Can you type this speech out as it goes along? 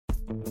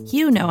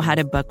You know how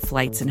to book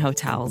flights and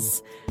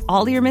hotels.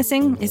 All you're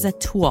missing is a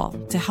tool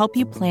to help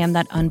you plan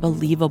that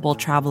unbelievable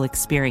travel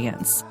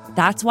experience.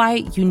 That's why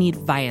you need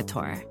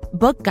Viator.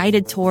 Book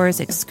guided tours,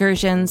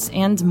 excursions,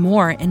 and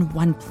more in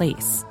one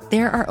place.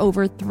 There are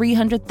over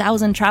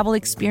 300,000 travel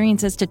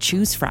experiences to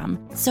choose from,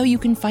 so you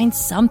can find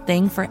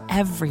something for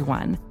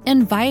everyone.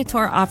 And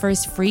Viator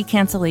offers free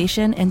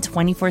cancellation and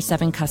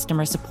 24/7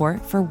 customer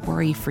support for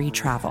worry-free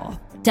travel.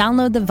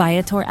 Download the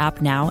Viator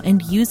app now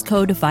and use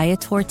code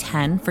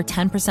Viator10 for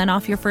 10%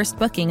 off your first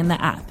booking in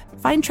the app.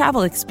 Find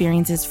travel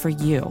experiences for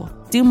you.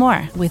 Do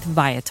more with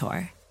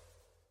Viator.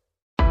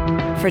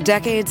 For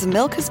decades,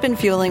 Milk has been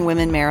fueling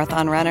women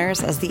marathon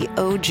runners as the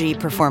OG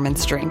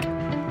performance drink.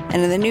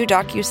 And in the new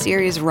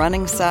docuseries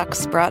Running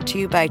Sucks, brought to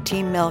you by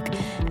Team Milk,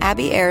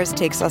 Abby Ayers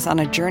takes us on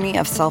a journey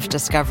of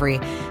self-discovery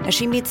as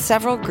she meets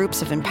several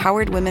groups of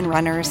empowered women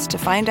runners to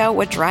find out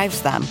what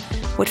drives them,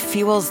 what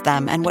fuels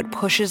them, and what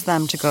pushes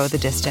them to go the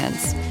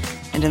distance.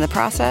 And in the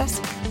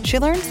process, she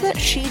learns that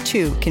she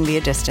too can be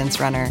a distance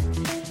runner.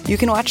 You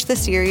can watch the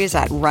series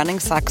at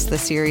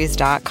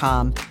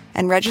runningsuckstheseries.com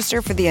and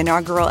register for the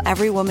inaugural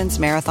Every Woman's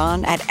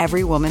Marathon at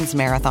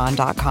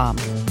everywomansmarathon.com.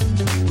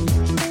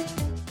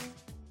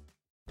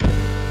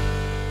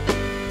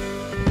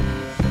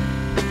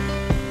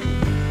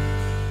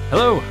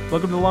 Hello,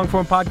 welcome to the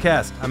Longform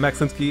Podcast. I'm Max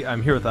Linsky.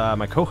 I'm here with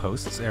my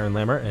co-hosts, Aaron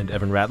Lammer and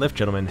Evan Ratliff.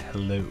 Gentlemen,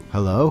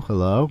 hello.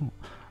 Hello.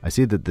 I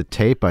see that the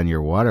tape on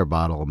your water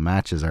bottle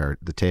matches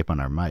the tape on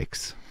our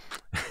mics.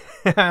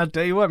 I'll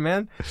tell you what,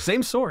 man.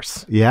 Same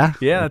source. Yeah?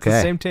 Yeah, it's the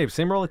Okay. same tape.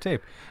 Same roll of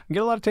tape. You can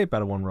get a lot of tape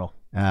out of one roll.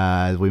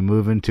 As we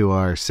move into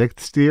our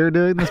 6th year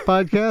doing this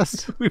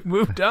podcast, We've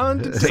moved on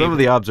to tape. Some of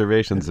the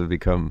observations have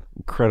become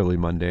incredibly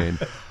mundane.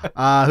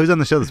 who's on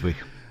the show this week?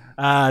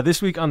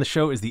 This week on the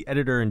show is the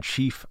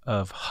editor-in-chief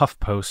of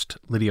HuffPost,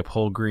 Lydia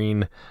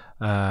Polgreen.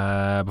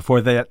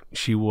 Before that,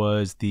 she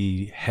was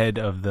the head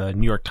of the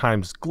New York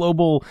Times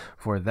Global.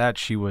 Before that,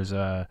 she was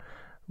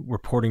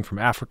reporting from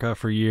Africa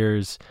for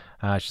years.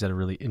 She's had a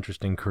really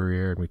interesting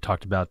career, and we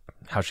talked about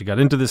how she got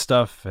into this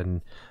stuff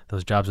and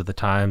those jobs at the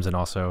Times, and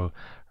also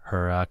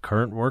her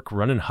current work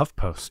running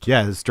HuffPost.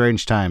 Yeah, it's a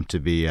strange time to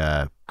be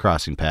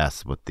crossing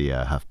paths with the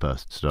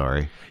HuffPost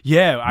story.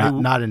 Yeah,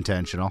 Not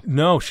intentional.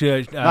 No,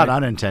 she Not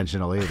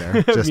unintentional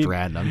either. Just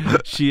random.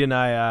 She and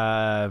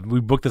I,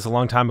 we booked this a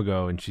long time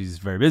ago, and she's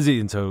very busy,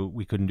 and so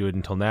we couldn't do it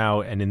until now.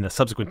 And in the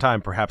subsequent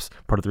time, perhaps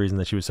part of the reason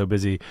that she was so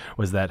busy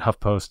was that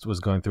HuffPost was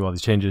going through all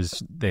these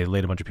changes. They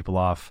laid a bunch of people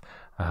off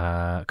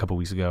a couple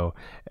weeks ago,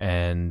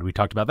 and we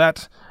talked about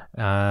that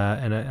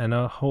and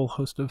a whole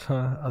host of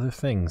other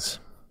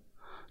things.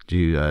 Do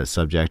you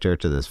subject her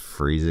to this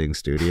freezing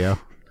studio?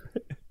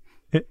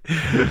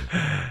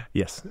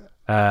 Yes.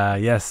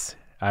 Yes.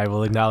 I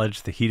will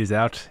acknowledge the heat is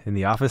out in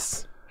the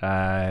office.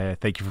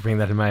 Thank you for bringing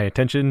that to my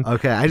attention.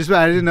 Okay, I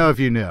didn't know if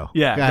you knew.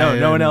 Yeah,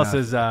 no one else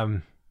is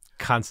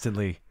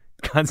constantly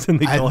told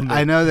me.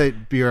 I know that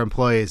your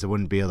employees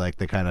wouldn't be like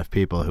the kind of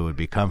people who would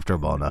be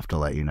comfortable enough to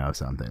let you know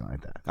something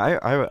like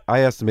that.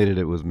 I estimated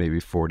it was maybe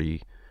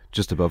 40,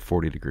 just above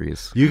 40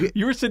 degrees.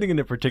 You were sitting in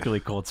a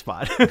particularly cold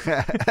spot.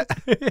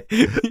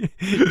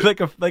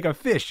 like a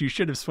fish, you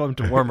should have swum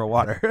to warmer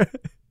water.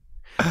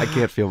 I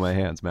can't feel my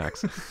hands,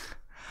 Max.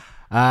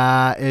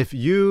 If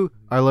you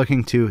are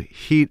looking to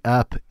heat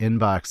up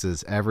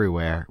inboxes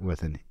everywhere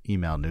with an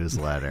email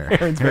newsletter,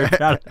 Aaron's very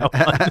proud of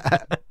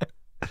that one.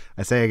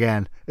 I say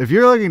again, if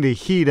you're looking to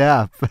heat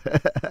up,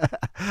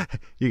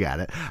 you got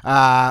it,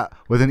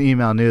 with an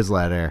email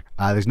newsletter,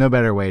 there's no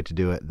better way to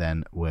do it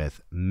than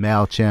with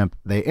MailChimp.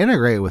 They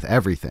integrate with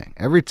everything.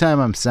 Every time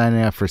I'm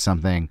signing up for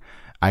something,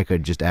 I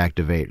could just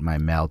activate my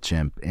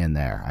MailChimp in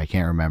there. I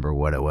can't remember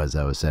what it was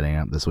I was setting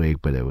up this week,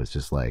 but it was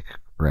just like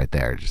right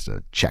there, just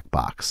a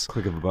checkbox.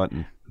 Click of a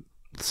button.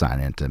 Sign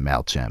into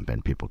MailChimp,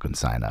 and people can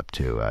sign up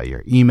to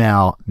your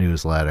email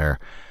newsletter.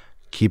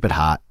 Keep it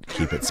hot.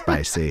 Keep it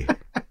spicy.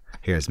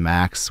 Here's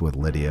Max with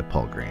Lydia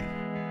Polgreen.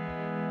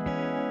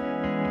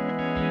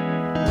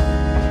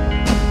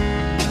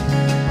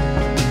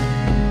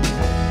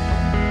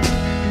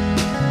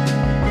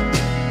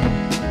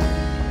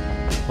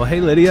 Well, hey,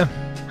 Lydia.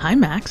 Hi,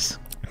 Max.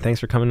 Thanks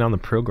for coming on the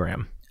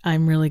program.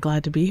 I'm really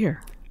glad to be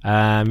here.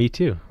 Me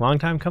too. Long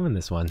time coming,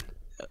 this one.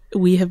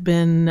 We have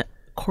been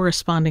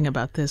corresponding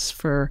about this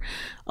for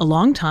a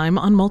long time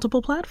on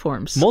multiple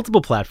platforms.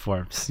 Multiple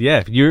platforms.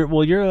 Yeah.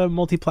 You're a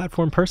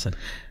multi-platform person.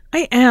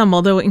 I am,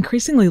 although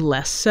increasingly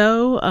less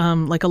so.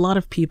 Like a lot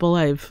of people,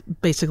 I've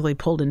basically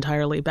pulled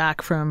entirely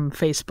back from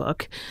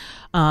Facebook.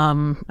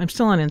 I'm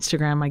still on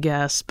Instagram, I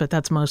guess, but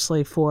that's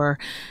mostly for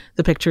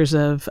the pictures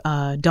of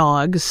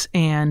dogs.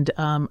 And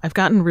I've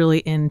gotten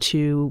really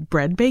into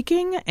bread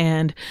baking.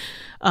 And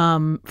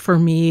for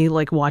me,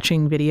 like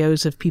watching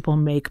videos of people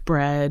make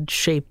bread,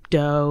 shape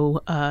dough,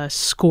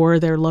 score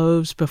their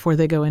loaves before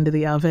they go into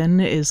the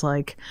oven is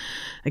like,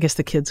 I guess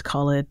the kids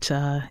call it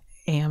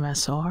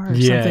AMSR or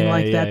something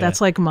like that.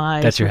 That's like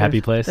that's your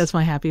happy place. That's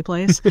my happy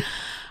place.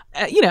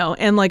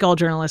 And like all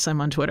journalists, I'm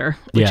on Twitter,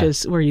 which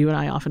is where you and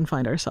I often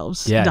find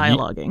ourselves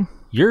dialoguing.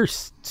 You're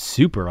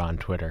super on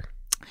Twitter.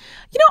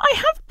 I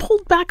have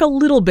pulled back a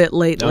little bit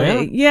lately.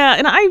 Oh, yeah?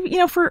 And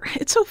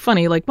it's so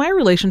funny. Like, my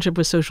relationship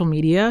with social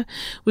media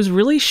was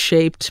really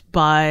shaped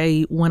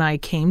by when I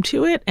came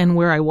to it and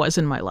where I was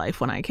in my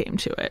life when I came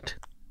to it.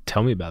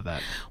 Tell me about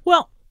that.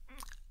 Well,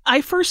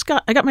 I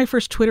got my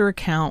first Twitter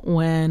account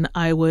when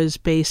I was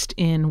based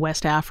in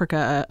West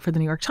Africa for the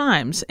New York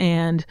Times.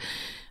 And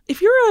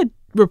if you're a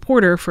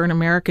reporter for an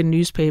American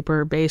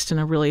newspaper based in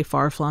a really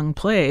far-flung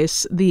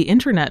place, the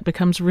internet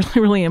becomes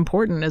really, really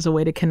important as a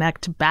way to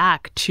connect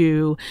back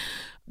to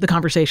the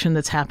conversation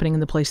that's happening in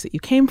the place that you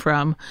came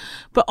from.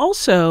 But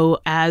also,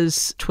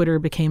 as Twitter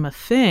became a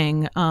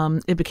thing,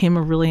 it became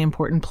a really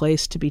important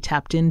place to be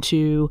tapped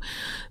into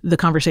the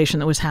conversation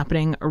that was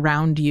happening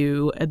around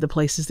you at the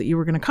places that you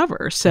were going to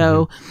cover.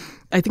 So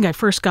I think I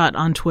first got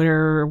on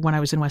Twitter when I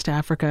was in West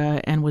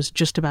Africa and was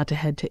just about to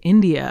head to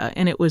India.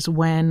 And it was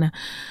when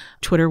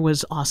Twitter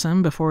was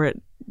awesome before it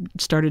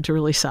started to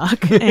really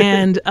suck.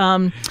 And,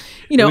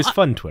 it was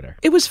fun Twitter.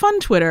 It was fun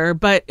Twitter,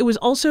 but it was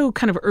also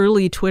kind of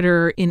early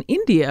Twitter in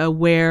India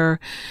where,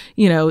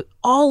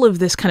 all of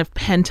this kind of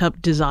pent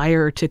up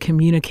desire to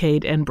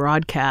communicate and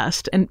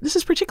broadcast. And this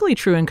is particularly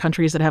true in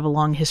countries that have a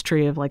long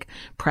history of like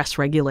press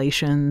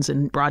regulations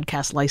and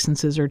broadcast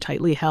licenses are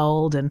tightly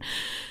held. And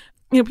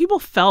people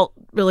felt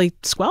really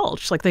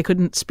squelched, like they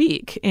couldn't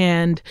speak.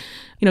 And,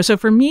 so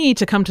for me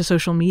to come to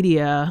social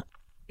media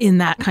in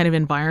that kind of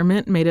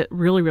environment made it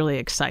really, really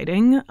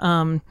exciting.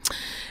 And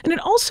it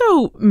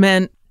also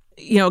meant,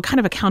 kind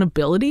of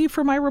accountability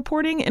for my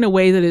reporting in a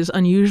way that is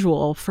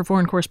unusual for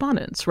foreign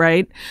correspondents,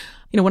 right?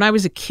 When I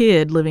was a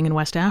kid living in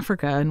West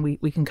Africa, and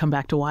we can come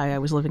back to why I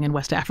was living in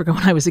West Africa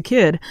when I was a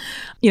kid,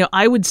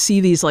 I would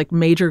see these like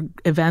major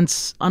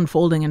events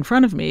unfolding in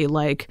front of me,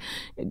 like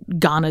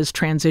Ghana's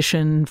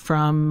transition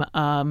from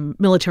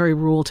military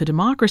rule to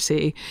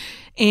democracy.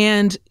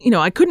 And,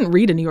 I couldn't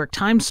read a New York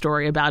Times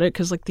story about it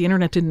because like the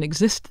internet didn't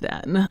exist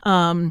then.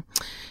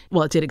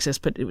 Well, it did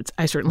exist, but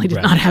I certainly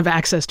did not have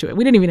access to it.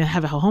 We didn't even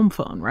have a home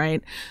phone,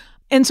 right?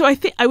 And so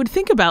I would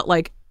think about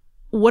like,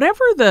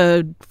 whatever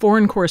the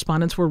foreign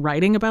correspondents were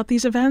writing about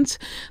these events,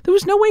 there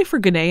was no way for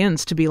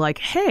Ghanaians to be like,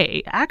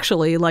 hey,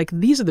 actually, like,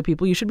 these are the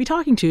people you should be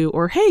talking to,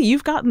 or, hey,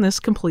 you've gotten this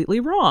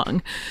completely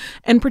wrong.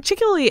 And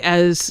particularly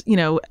as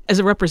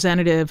a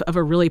representative of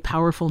a really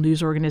powerful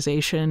news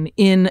organization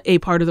in a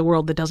part of the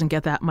world that doesn't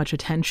get that much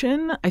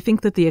attention, I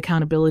think that the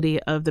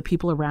accountability of the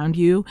people around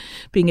you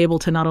being able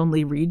to not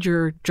only read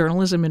your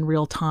journalism in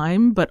real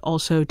time, but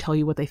also tell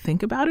you what they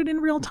think about it in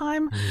real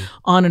time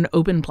on an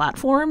open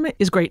platform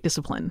is great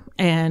discipline.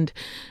 And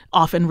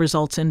often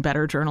results in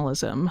better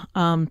journalism.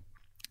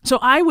 So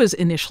I was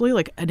initially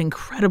like an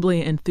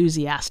incredibly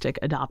enthusiastic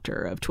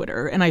adopter of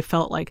Twitter. And I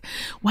felt like,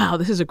 wow,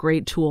 this is a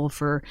great tool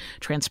for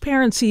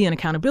transparency and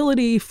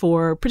accountability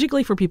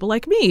particularly for people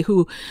like me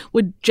who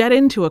would jet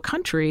into a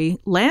country,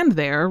 land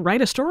there,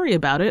 write a story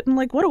about it. And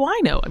like, what do I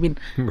know? I mean,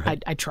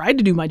 I tried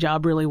to do my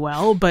job really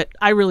well, but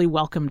I really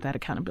welcomed that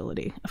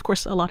accountability. Of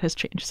course, a lot has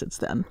changed since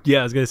then.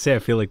 Yeah, I was going to say, I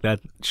feel like that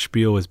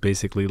spiel was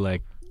basically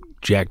like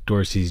Jack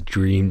Dorsey's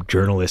dream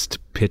journalist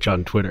pitch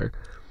on Twitter.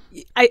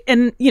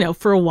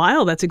 For a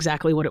while, that's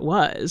exactly what it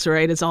was,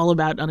 right? It's all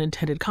about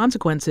unintended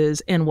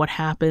consequences and what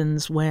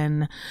happens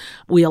when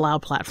we allow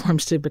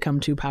platforms to become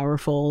too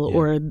powerful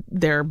or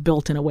they're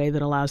built in a way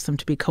that allows them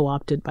to be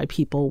co-opted by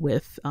people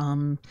with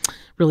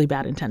really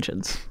bad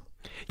intentions.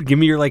 Give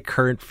me your like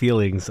current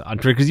feelings on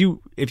Twitter, because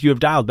if you have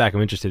dialed back,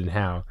 I'm interested in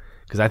how.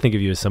 Because I think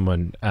of you as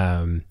someone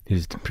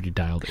who's pretty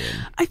dialed in.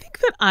 I think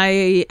that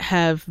I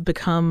have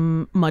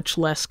become much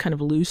less kind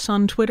of loose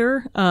on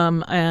Twitter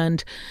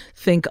and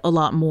think a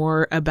lot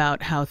more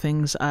about how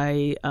things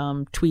I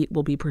tweet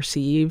will be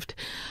perceived.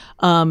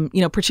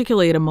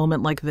 Particularly at a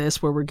moment like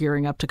this where we're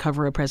gearing up to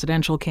cover a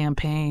presidential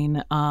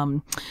campaign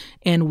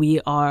and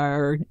we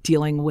are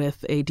dealing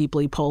with a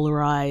deeply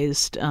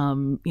polarized,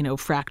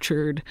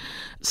 fractured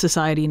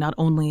society, not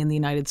only in the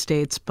United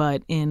States,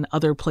 but in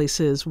other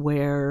places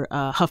where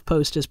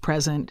HuffPost is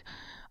present.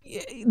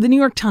 The New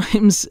York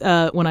Times,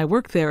 when I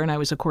worked there, and I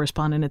was a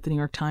correspondent at the New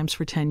York Times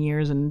for 10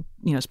 years and,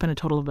 spent a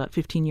total of about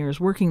 15 years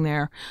working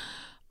there,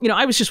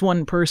 I was just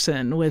one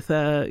person with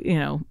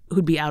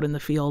who'd be out in the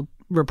field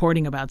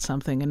reporting about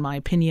something, and my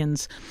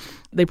opinions,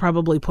 they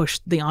probably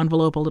pushed the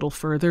envelope a little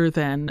further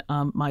than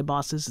my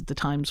bosses at the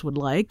Times would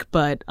like,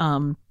 but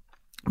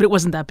it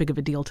wasn't that big of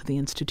a deal to the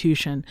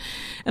institution.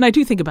 And I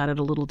do think about it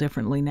a little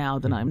differently now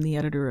that I'm the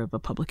editor of a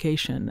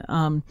publication.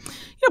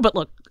 But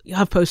look,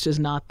 HuffPost is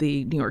not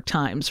the New York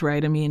Times,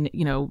 right? I mean,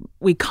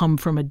 we come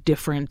from a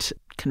different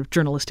kind of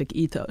journalistic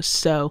ethos.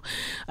 So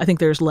I think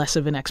there's less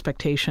of an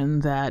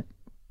expectation that,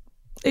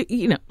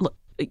 look,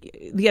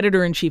 the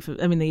editor-in-chief,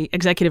 the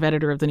executive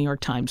editor of the New York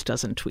Times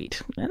doesn't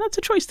tweet. And that's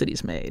a choice that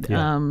he's made.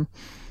 Yeah.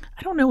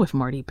 I don't know if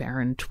Marty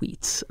Baron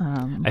tweets.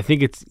 I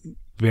think it's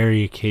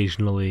very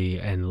occasionally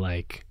and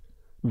like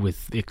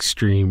with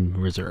extreme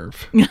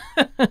reserve.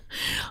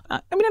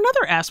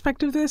 Another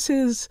aspect of this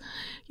is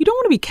you don't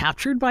want to be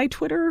captured by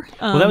Twitter.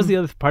 Well, that was the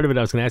other part of it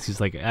I was going to ask you.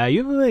 Is like, you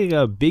have like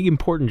a big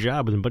important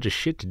job with a bunch of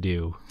shit to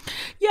do.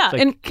 Yeah,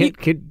 Like,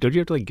 and don't you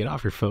have to like get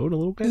off your phone a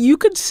little bit? you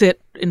could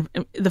sit in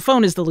the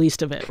phone is the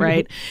least of it,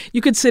 right?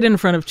 You could sit in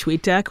front of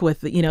TweetDeck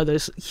with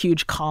those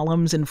huge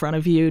columns in front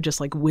of you, just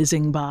like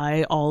whizzing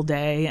by all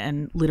day,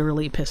 and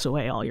literally piss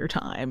away all your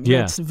time.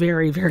 Yeah. It's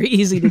very, very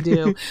easy to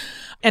do.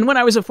 And when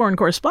I was a foreign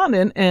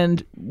correspondent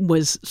and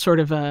was sort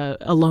of a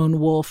lone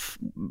wolf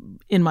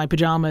in my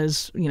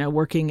pajamas,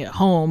 working at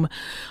home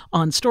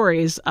on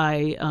stories,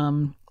 I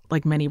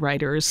like many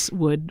writers,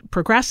 would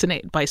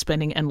procrastinate by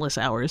spending endless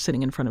hours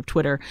sitting in front of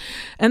Twitter.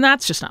 And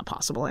that's just not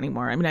possible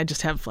anymore. I mean, I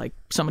just have like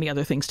so many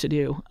other things to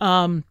do.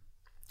 But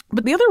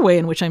the other way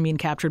in which I'm being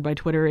captured by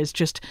Twitter is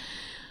just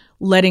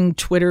letting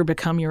Twitter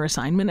become your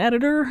assignment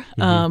editor,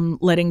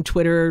 letting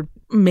Twitter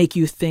make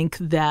you think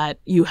that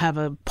you have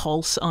a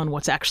pulse on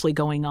what's actually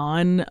going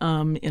on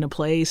in a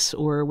place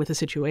or with a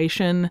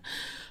situation,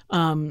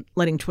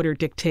 letting Twitter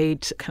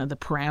dictate kind of the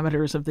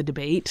parameters of the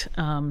debate.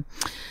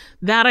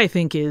 That I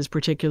think is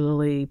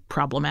particularly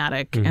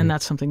problematic, and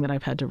that's something that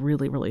I've had to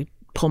really, really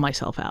pull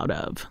myself out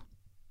of.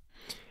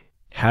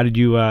 How did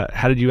you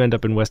end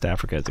up in West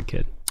Africa as a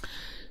kid?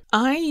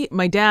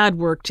 My dad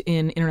worked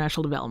in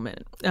international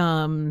development.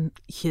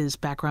 His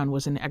background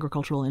was in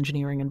agricultural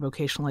engineering and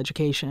vocational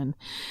education,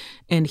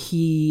 and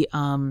he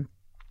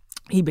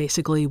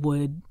basically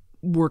would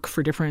work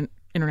for different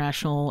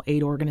international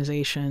aid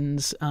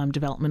organizations,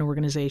 development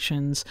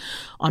organizations,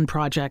 on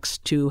projects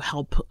to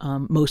help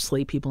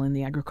mostly people in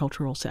the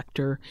agricultural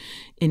sector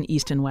in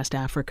East and West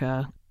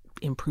Africa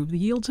improve the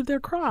yields of their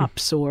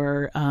crops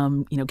or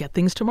get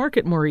things to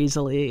market more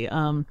easily.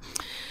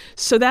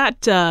 So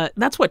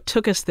that's what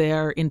took us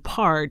there in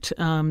part.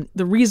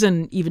 The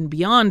reason, even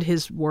beyond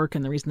his work,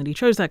 and the reason that he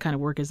chose that kind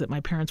of work, is that my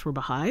parents were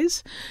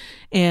Baha'is.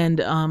 And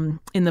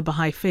in the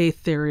Baha'i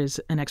faith, there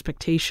is an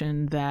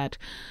expectation that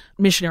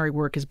missionary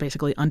work is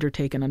basically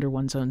undertaken under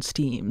one's own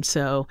steam.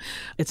 So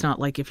it's not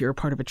like if you're a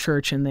part of a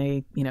church and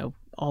they,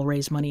 all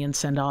raise money and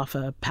send off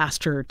a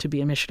pastor to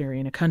be a missionary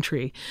in a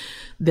country.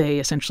 They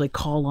essentially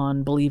call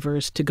on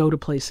believers to go to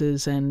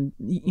places and,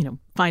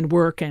 find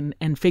work and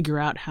figure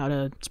out how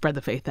to spread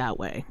the faith that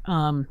way.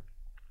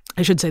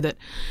 I should say that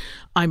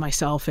I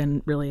myself,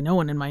 and really no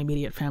one in my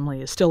immediate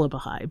family, is still a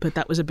Baha'i, but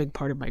that was a big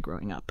part of my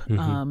growing up.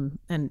 And,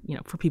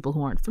 for people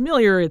who aren't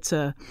familiar, it's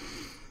a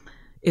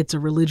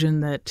religion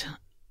that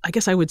I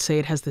guess I would say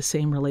it has the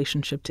same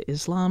relationship to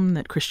Islam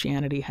that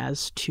Christianity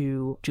has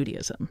to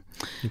Judaism.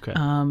 Okay.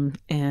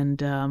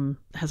 And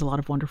has a lot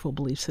of wonderful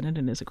beliefs in it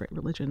and is a great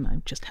religion. I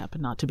just happen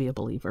not to be a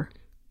believer.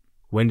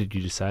 When did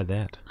you decide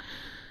that?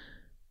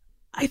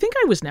 I think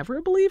I was never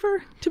a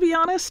believer, to be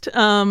honest.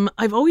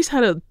 I've always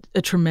had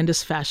a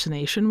tremendous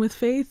fascination with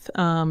faith.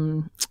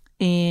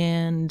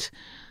 And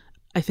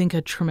I think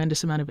a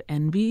tremendous amount of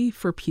envy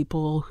for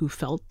people who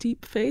felt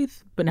deep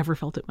faith, but never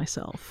felt it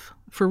myself,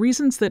 for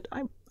reasons that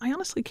I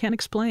honestly can't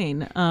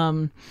explain.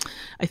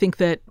 I think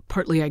that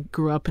partly I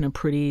grew up in a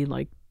pretty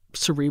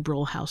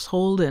cerebral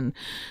household, and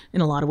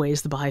in a lot of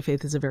ways the Baha'i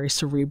faith is a very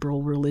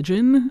cerebral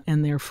religion,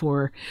 and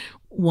therefore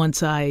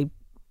once I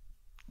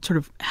sort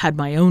of had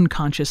my own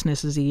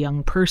consciousness as a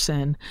young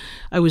person,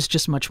 I was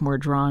just much more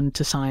drawn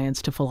to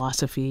science, to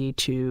philosophy,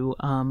 to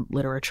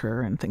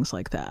literature and things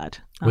like that.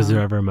 Was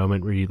there ever a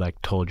moment where you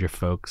told your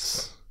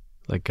folks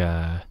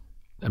I'm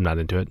not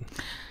into it?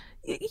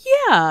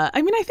 Yeah.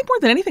 I mean, I think more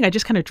than anything, I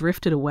just kind of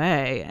drifted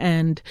away.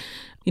 And,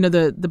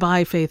 the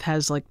Baha'i faith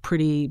has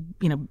pretty,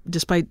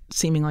 despite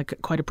seeming like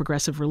quite a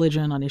progressive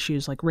religion on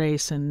issues like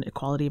race and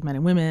equality of men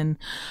and women,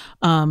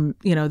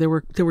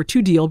 there were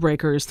two deal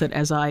breakers that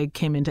as I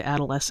came into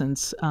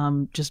adolescence,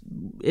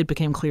 it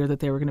became clear that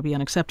they were going to be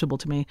unacceptable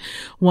to me.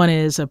 One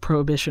is a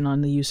prohibition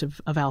on the use of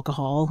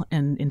alcohol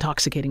and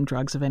intoxicating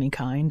drugs of any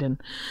kind.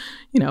 And,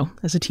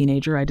 as a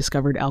teenager, I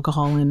discovered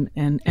alcohol and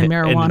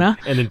marijuana.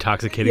 And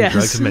intoxicating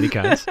drugs of many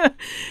kinds.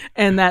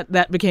 And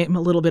that became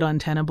a little bit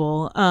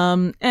untenable.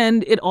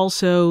 And it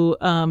also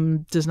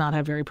does not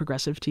have very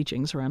progressive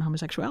teachings around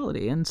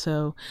homosexuality. And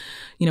so,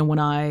 when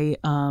I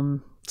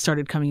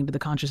started coming into the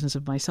consciousness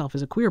of myself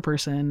as a queer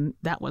person,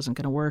 that wasn't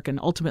going to work. And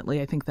ultimately,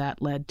 I think that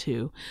led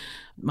to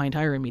my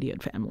entire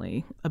immediate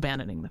family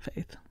abandoning the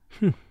faith.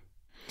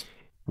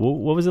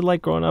 What was it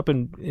like growing up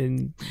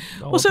in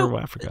all over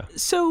Africa?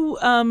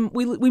 So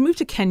we moved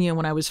to Kenya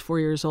when I was 4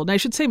 years old. And I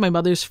should say my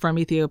mother's from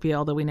Ethiopia,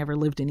 although we never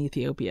lived in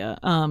Ethiopia.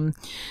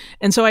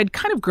 And so I'd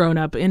kind of grown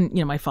up in,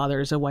 my father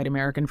is a white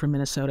American from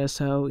Minnesota.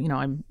 So,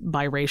 I'm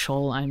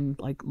biracial. I'm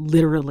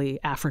literally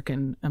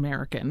African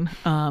American.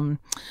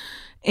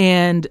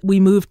 And we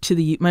moved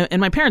to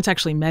my parents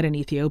actually met in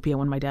Ethiopia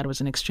when my dad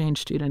was an exchange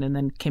student, and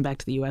then came back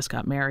to the U.S.,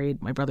 got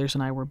married. My brothers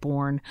and I were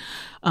born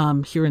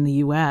here in the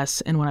U.S.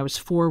 And when I was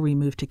 4, we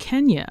moved to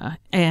Kenya.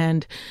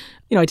 And,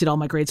 I did all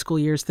my grade school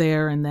years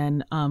there, and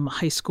then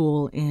high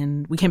school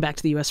we came back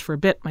to the U.S. for a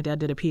bit. My dad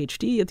did a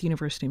PhD at the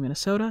University of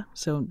Minnesota.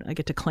 So I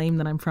get to claim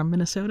that I'm from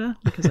Minnesota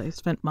because I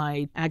spent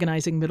my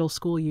agonizing middle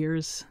school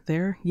years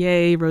there.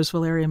 Yay,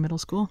 Roseville area middle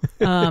school.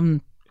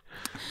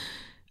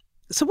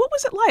 So what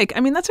was it like? I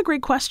mean, that's a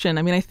great question.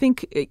 I mean, I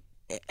think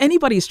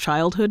anybody's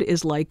childhood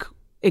is like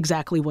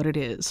exactly what it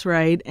is,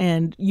 right?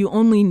 And you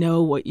only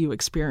know what you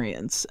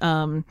experience.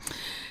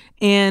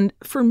 And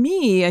for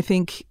me, I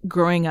think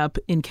growing up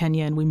in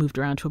Kenya, and we moved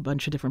around to a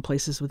bunch of different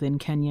places within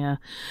Kenya,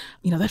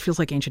 that feels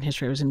like ancient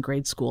history. I was in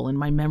grade school, and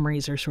my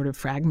memories are sort of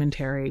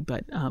fragmentary,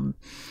 but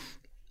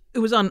it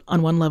was on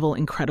one level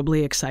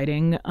incredibly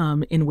exciting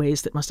in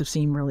ways that must have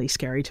seemed really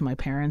scary to my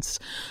parents.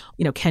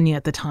 Kenya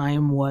at the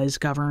time was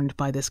governed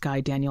by this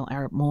guy, Daniel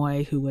Arap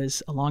Moi, who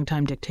was a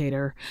longtime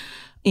dictator.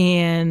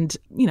 And,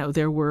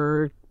 there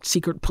were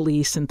secret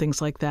police and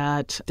things like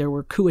that. There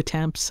were coup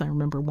attempts. I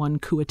remember one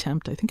coup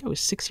attempt. I think I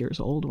was 6 years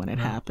old when it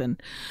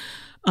happened.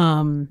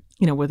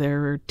 Where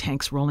there were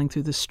tanks rolling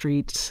through the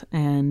streets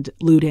and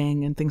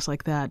looting and things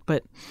like that.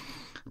 But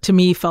to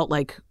me, felt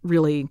like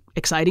really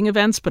exciting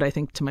events, but I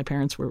think to my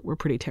parents were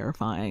pretty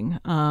terrifying.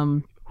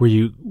 Were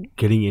you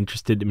getting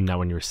interested? I mean, not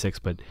when you were 6,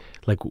 but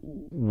like,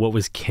 what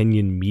was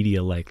Kenyan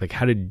media like? Like,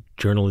 how did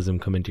journalism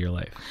come into your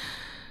life?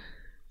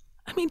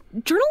 I mean,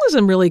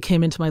 journalism really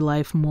came into my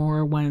life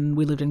more when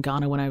we lived in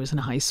Ghana when I was in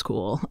high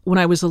school. When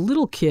I was a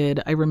little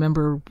kid, I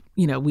remember,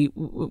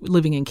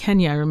 living in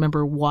Kenya, I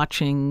remember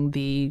watching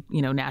the,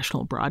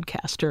 national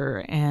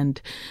broadcaster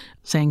and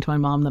saying to my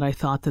mom that I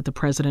thought that the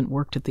president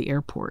worked at the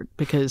airport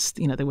because,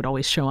 they would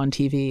always show on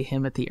TV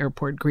him at the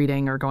airport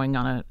greeting or going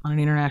on an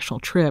international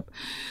trip.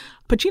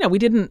 But, we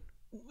didn't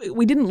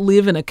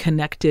live in a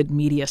connected,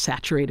 media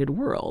saturated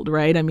world,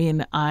 right? I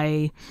mean,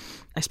 I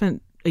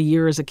spent a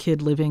year as a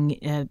kid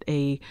living at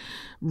a,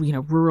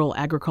 rural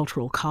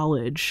agricultural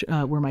college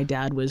where my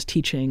dad was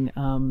teaching,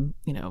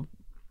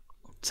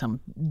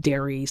 some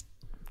dairy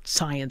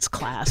science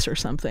class or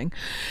something.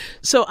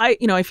 So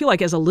I feel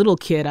like as a little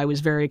kid, I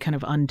was very kind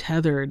of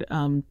untethered.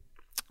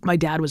 My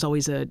dad was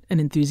always an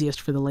enthusiast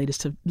for the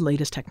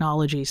latest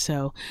technology.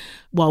 So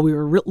while we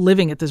were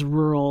living at this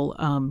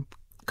rural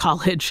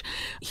college,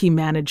 he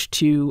managed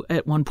to,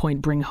 at one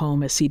point, bring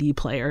home a CD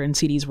player, and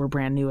CDs were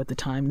brand new at the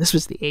time. This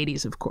was the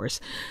 80s, of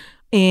course.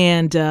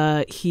 And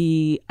I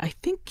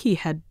think he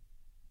had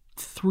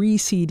 3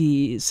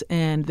 CDs,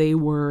 and they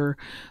were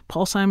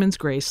Paul Simon's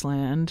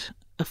Graceland,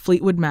 a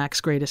Fleetwood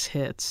Mac's Greatest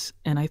Hits,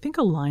 and I think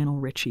a Lionel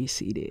Richie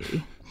CD.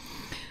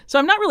 So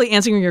I'm not really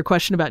answering your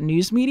question about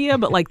news media,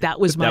 but like that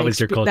was that was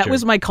your culture. That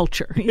was my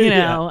culture,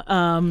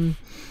 know.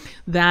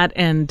 That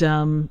and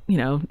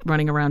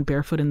running around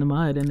barefoot in the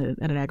mud at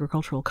an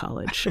agricultural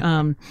college.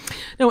 And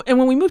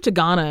when we moved to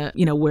Ghana,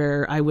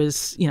 where I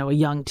was a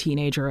young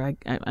teenager,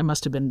 I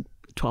must have been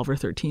 12 or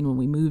 13 when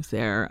we moved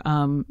there.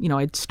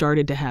 I'd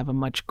started to have a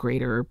much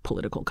greater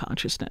political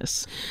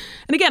consciousness.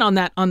 And again, on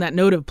that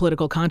note of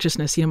political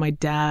consciousness, my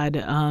dad,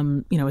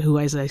 who,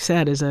 as I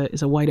said, is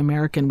a white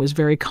American, was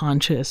very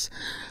conscious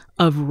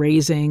of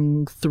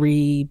raising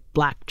 3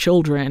 Black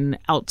children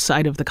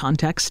outside of the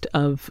context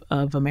of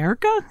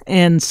America.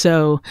 And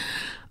so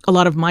a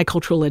lot of my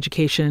cultural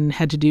education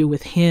had to do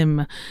with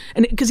him.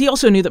 And because he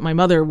also knew that my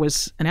mother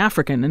was an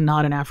African and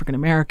not an African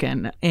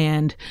American.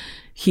 And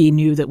he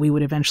knew that we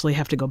would eventually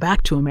have to go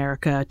back to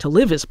America to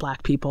live as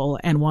Black people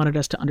and wanted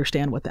us to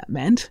understand what that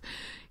meant.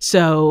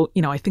 So,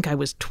 I think I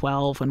was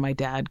 12 when my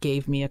dad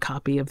gave me a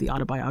copy of the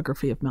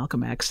autobiography of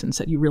Malcolm X and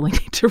said, you really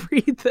need to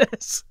read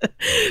this.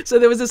 So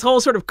there was this whole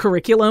sort of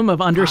curriculum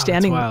of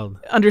understanding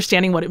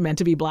what it meant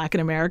to be Black in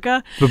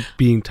America. But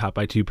being taught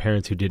by 2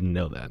 parents who didn't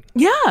know that.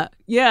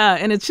 Yeah.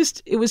 And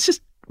it was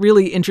just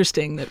really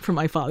interesting that from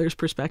my father's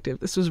perspective,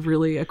 this was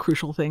really a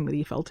crucial thing that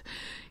he felt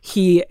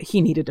he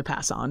needed to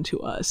pass on to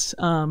us.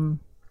 How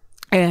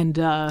do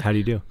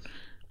you do?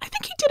 I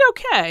think he did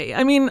okay.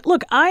 I mean,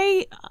 look,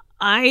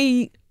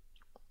 I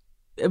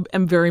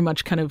am very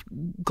much kind of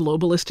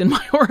globalist in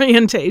my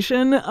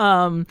orientation.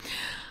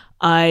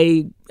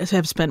 I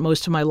have spent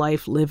most of my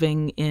life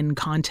living in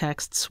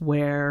contexts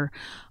where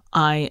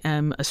I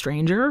am a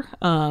stranger,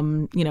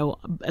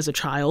 as a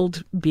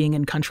child, being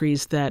in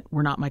countries that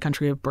were not my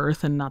country of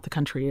birth and not the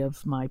country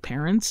of my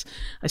parents.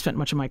 I spent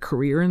much of my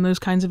career in those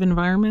kinds of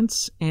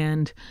environments.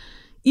 And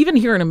even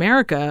here in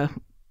America,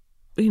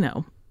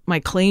 my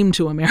claim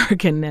to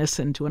Americanness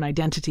and to an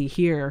identity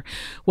here,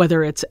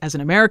 whether it's as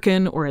an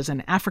American or as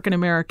an African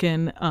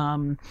American,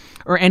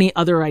 or any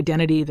other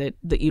identity that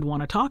you'd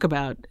want to talk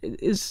about,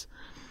 is,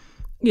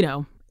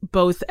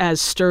 both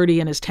as sturdy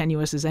and as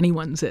tenuous as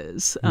anyone's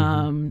is.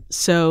 Mm-hmm.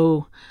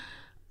 So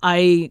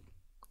I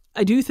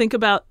do think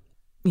about,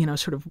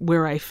 sort of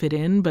where I fit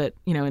in, but,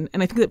 and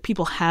I think that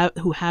people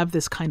who have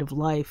this kind of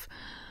life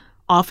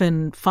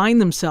often find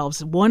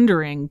themselves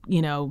wondering,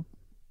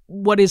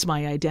 what is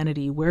my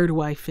identity? Where do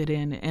I fit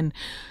in? And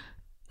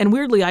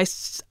weirdly, I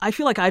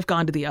feel like I've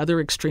gone to the other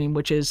extreme,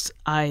 which is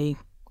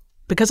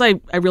because I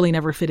really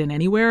never fit in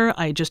anywhere,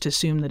 I just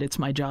assume that it's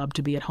my job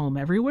to be at home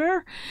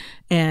everywhere.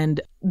 And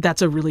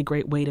that's a really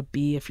great way to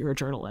be if you're a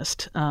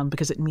journalist,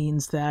 because it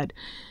means that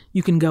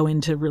you can go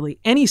into really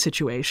any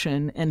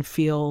situation and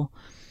feel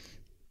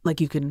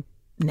like you can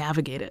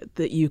navigate it,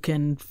 that you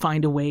can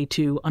find a way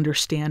to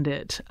understand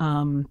it,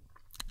 and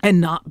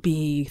not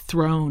be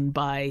thrown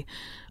by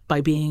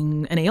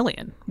being an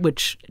alien,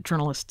 which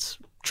journalists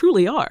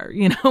truly are.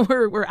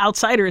 We're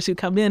outsiders who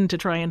come in to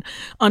try and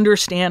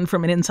understand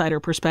from an insider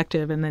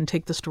perspective and then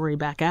take the story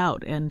back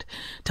out and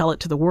tell it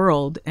to the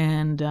world.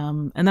 And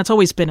that's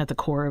always been at the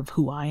core of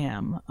who I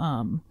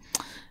am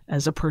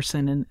as a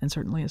person and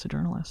certainly as a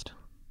journalist.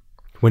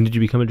 When did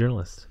you become a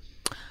journalist?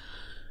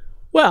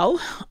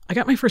 Well, I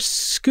got my first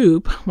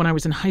scoop when I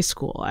was in high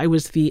school. I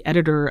was the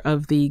editor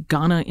of the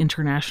Ghana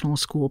International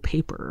School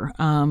paper,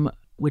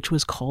 which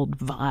was called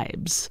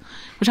Vibes,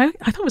 which I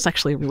thought was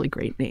actually a really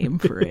great name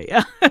for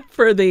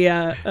for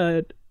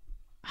the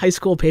high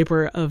school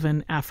paper of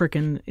an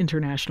African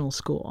international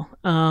school.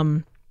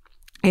 And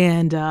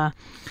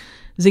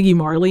Ziggy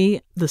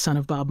Marley, the son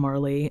of Bob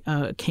Marley,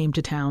 came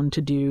to town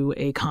to do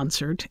a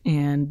concert,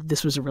 and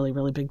this was a really,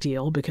 really big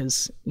deal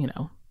because,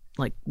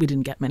 we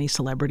didn't get many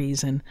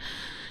celebrities in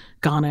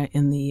Ghana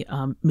in the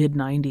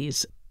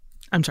mid-90s.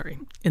 I'm sorry,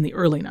 in the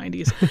early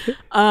 90s.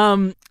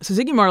 So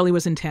Ziggy Marley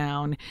was in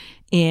town,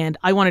 and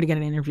I wanted to get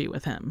an interview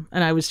with him.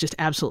 And I was just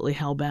absolutely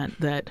hell-bent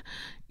that,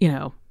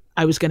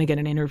 I was going to get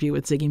an interview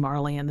with Ziggy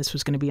Marley, and this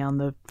was going to be on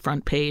the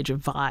front page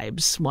of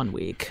Vibes one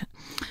week.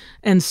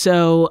 And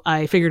so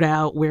I figured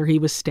out where he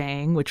was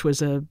staying, which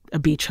was a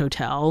beach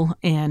hotel,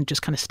 and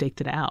just kind of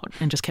staked it out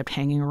and just kept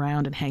hanging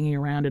around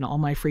in all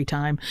my free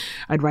time.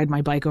 I'd ride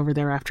my bike over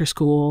there after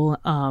school.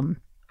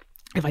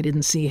 If I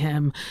didn't see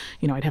him,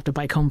 I'd have to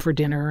bike home for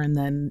dinner. And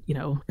then,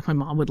 if my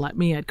mom would let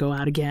me, I'd go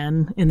out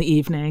again in the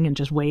evening and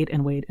just wait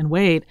and wait and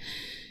wait.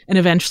 And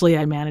eventually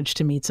I managed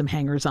to meet some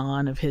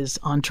hangers-on of his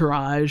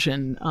entourage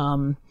and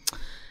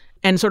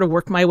sort of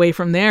worked my way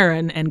from there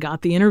and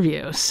got the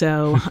interview.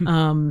 So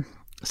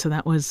so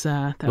that was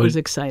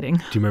exciting.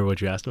 Do you remember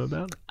what you asked him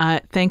about?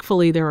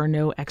 Thankfully, there are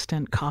no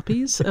extant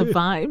copies of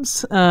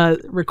Vibes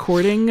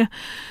recording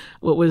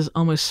what was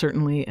almost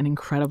certainly an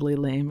incredibly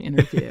lame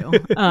interview.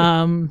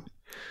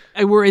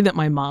 I worry that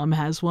my mom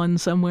has one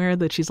somewhere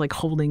that she's like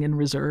holding in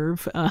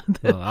reserve.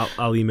 Well,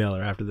 I'll email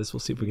her after this. We'll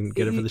see if we can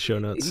get it for the show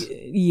notes.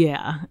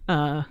 Yeah.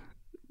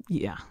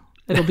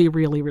 It'll be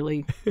really,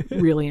 really,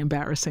 really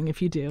embarrassing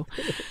if you do.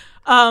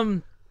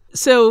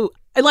 So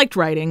I liked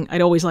writing.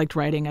 I'd always liked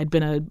writing. I'd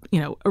been a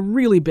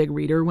really big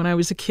reader when I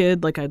was a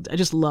kid. Like I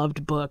just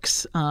loved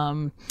books.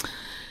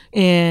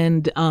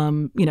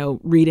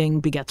 Reading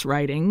begets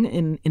writing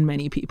in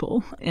many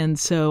people. And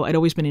so I'd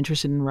always been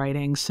interested in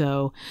writing.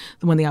 So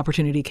when the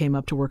opportunity came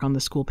up to work on the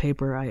school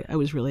paper, I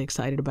was really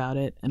excited about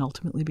it and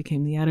ultimately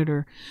became the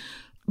editor.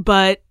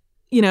 But,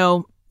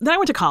 then I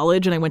went to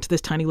college, and I went to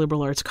this tiny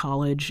liberal arts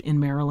college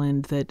in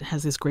Maryland that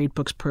has this great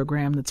books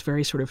program that's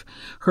very sort of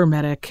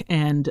hermetic.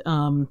 And,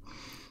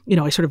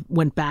 I sort of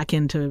went back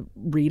into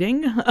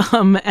reading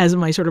as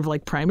my sort of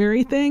like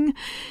primary thing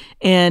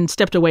and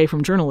stepped away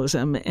from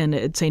journalism. And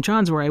at St.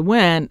 John's, where I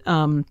went,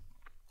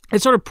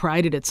 it sort of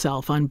prided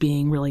itself on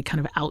being really kind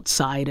of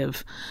outside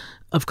of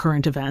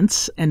current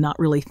events and not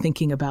really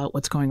thinking about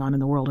what's going on in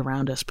the world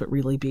around us, but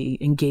really be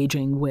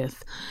engaging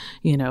with,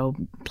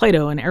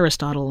 Plato and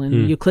Aristotle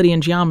and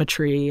Euclidean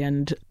geometry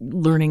and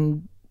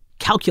learning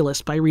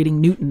calculus by reading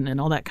Newton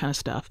and all that kind of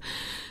stuff.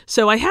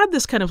 So I had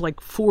this kind of like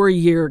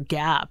 4-year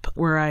gap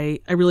where I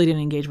really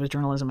didn't engage with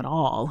journalism at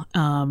all.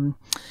 And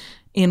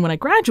when I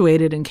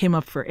graduated and came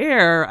up for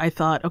air, I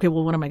thought, okay,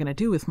 well, what am I going to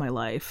do with my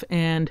life?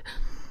 And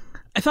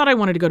I thought I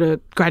wanted to go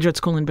to graduate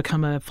school and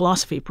become a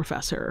philosophy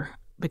professor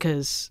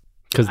because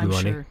of the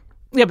money. Sure,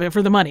 yeah, but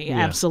for the money,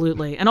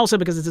 absolutely. And also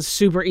because it's a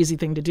super easy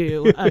thing to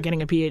do,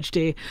 getting a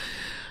PhD.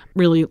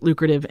 Really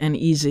lucrative and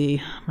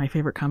easy, my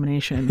favorite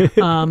combination.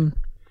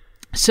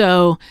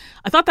 So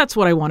I thought that's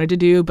what I wanted to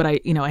do, but I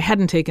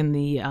hadn't taken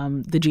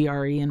the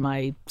GRE in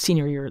my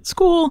senior year at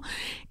school,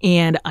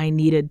 and I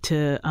needed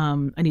to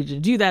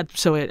do that.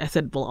 So I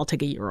said, well, I'll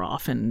take a year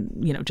off and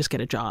just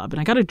get a job. And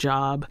I got a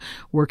job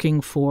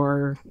working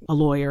for a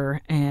lawyer,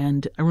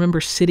 and I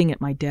remember sitting at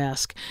my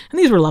desk, and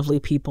these were lovely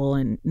people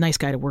and nice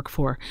guy to work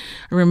for.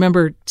 I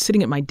remember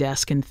sitting at my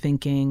desk and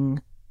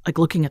thinking, like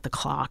looking at the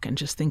clock and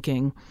just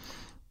thinking,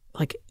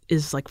 like,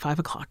 is like 5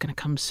 o'clock going to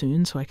come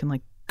soon so I can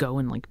like go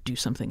and like do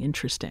something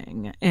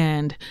interesting?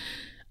 And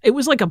it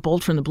was like a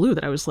bolt from the blue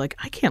that I was like,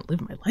 I can't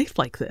live my life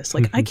like this.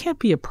 Like, I can't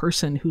be a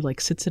person who like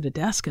sits at a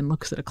desk and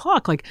looks at a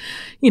clock. Like,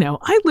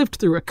 I lived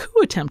through a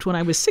coup attempt when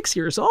I was 6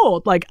 years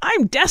old. Like,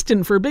 I'm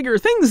destined for bigger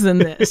things than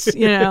this,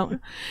 It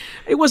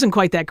wasn't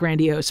quite that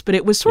grandiose, but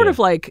it was sort of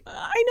like,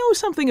 I know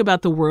something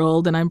about the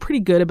world and I'm pretty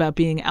good about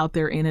being out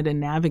there in it and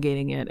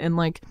navigating it. And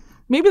like,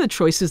 maybe the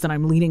choices that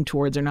I'm leaning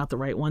towards are not the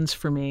right ones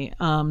for me.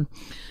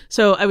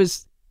 So I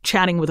was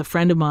chatting with a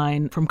friend of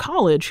mine from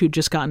college who'd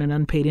just gotten an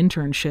unpaid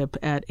internship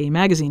at a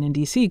magazine in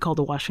DC called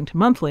the Washington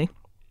Monthly.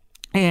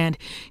 And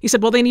he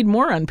said, well, they need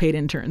more unpaid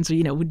interns.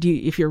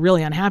 If you're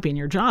really unhappy in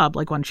your job,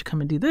 like, why don't you come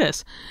and do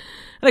this?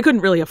 And I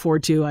couldn't really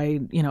afford to. I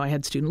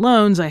had student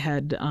loans. I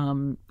had,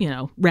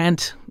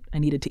 rent. I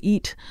needed to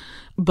eat.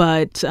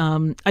 But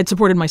I'd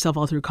supported myself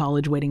all through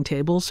college waiting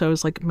tables. So I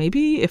was like,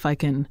 maybe if I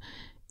can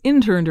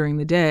intern during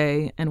the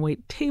day and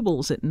wait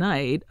tables at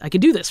night, I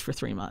could do this for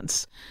 3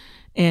 months.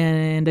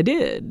 And I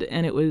did.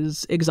 And it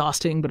was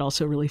exhausting, but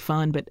also really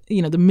fun. But,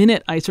 the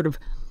minute I sort of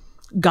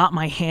got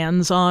my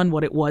hands on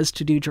what it was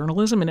to do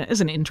journalism. And as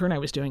an intern, I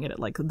was doing it at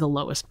like the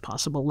lowest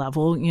possible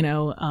level,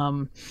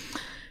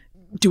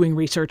 doing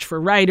research for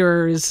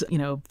writers,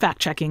 fact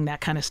checking, that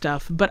kind of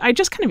stuff. But I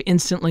just kind of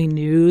instantly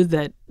knew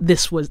that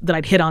that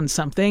I'd hit on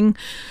something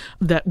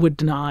that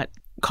would not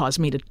cause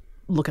me to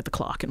look at the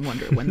clock and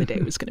wonder when the day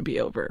was going to be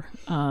over.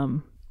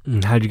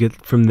 How'd you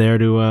get from there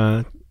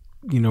to,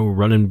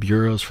 running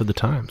bureaus for the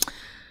Times?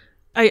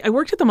 I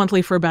worked at the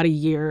Monthly for about a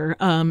year.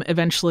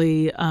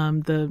 Eventually,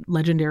 the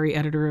legendary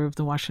editor of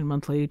the Washington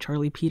Monthly,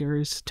 Charlie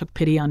Peters, took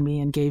pity on me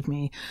and gave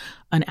me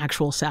an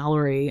actual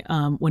salary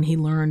when he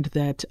learned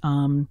that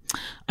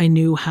I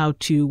knew how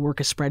to work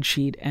a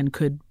spreadsheet and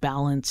could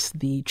balance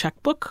the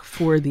checkbook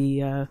for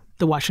the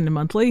Washington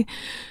Monthly.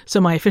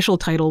 So my official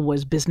title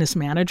was business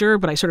manager,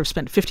 but I sort of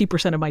spent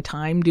 50% of my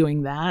time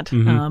doing that,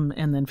 and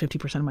then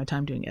 50% of my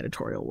time doing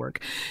editorial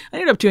work. I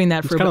ended up doing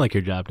that for kind of like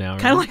your job now,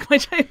 right? Kind of like my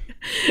time.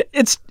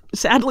 It's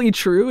sadly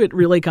true. It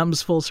really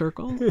comes full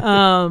circle.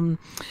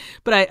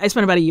 But I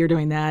spent about a year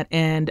doing that,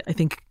 and I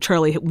think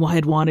Charlie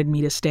had wanted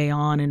me to stay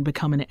on and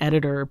become an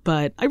editor,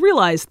 but I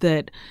realized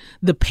that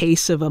the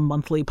pace of a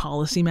monthly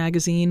policy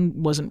magazine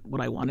wasn't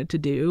what I wanted to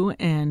do,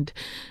 and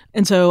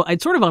so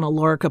I'd sort of on a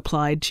lark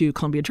applied to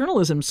Columbia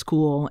Journalism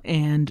School,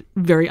 and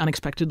very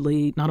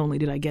unexpectedly, not only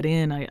did I get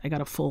in, I got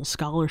a full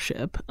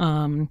scholarship.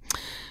 And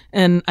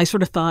I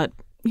sort of thought,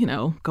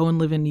 go and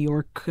live in New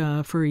York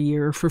for a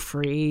year for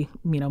free,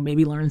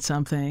 maybe learn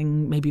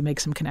something, maybe make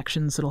some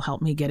connections that'll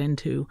help me get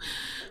into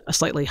a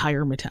slightly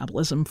higher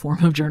metabolism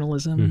form of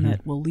journalism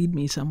that will lead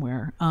me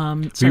somewhere.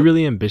 Were you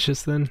really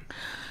ambitious then?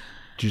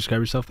 Did you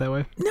describe yourself that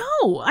way?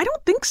 No, I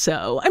don't think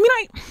so. I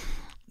mean,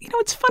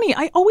 it's funny.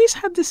 I always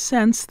had this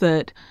sense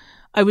that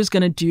I was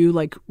going to do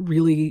like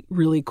really,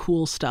 really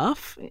cool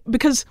stuff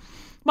because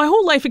my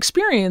whole life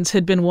experience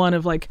had been one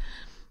of like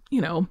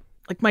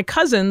my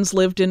cousins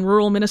lived in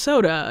rural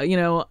Minnesota,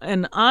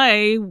 and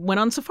I went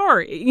on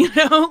safari,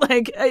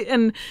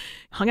 and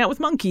hung out with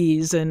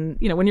monkeys. And,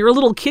 when you're a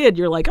little kid,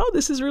 you're like, oh,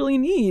 this is really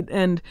neat.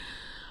 And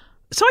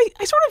so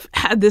I sort of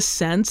had this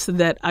sense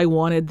that I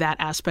wanted that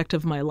aspect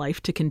of my life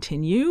to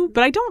continue,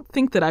 but I don't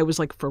think that I was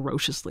like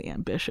ferociously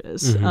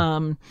ambitious.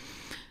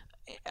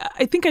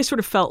 I think I sort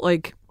of felt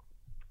like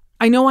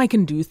I know I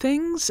can do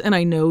things, and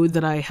I know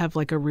that I have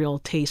like a real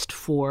taste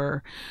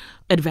for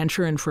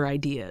adventure and for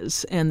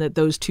ideas, and that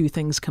those two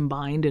things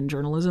combined in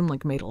journalism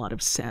like made a lot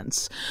of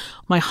sense.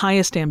 My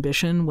highest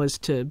ambition was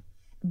to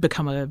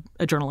become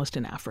a journalist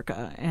in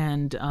Africa,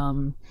 and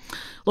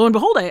lo and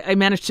behold, I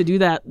managed to do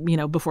that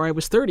before I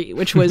was 30,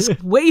 which was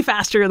way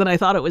faster than I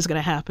thought it was going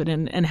to happen,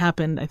 and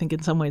happened, I think,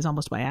 in some ways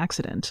almost by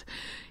accident.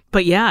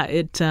 But yeah,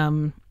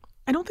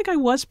 I don't think I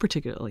was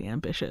particularly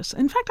ambitious.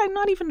 In fact, I'm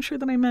not even sure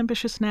that I'm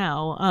ambitious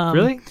now.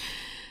 Really?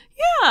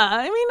 Yeah.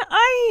 I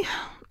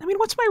mean,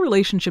 what's my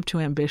relationship to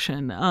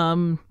ambition?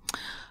 I'm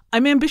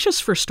ambitious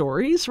for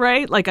stories,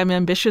 right? Like I'm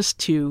ambitious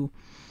to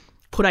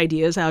put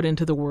ideas out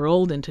into the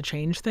world and to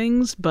change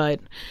things. But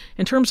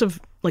in terms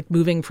of like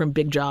moving from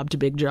big job to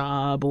big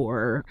job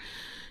or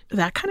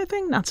that kind of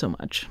thing, not so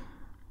much.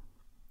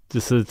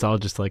 Just it's all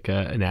just like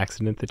an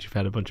accident that you've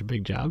had a bunch of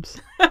big jobs?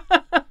 I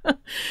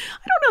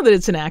don't know that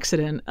it's an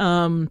accident.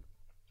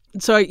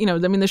 So,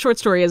 the short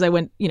story is I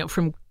went,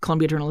 from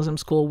Columbia Journalism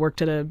School,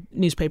 worked at a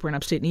newspaper in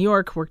upstate New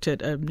York, worked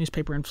at a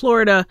newspaper in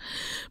Florida,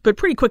 but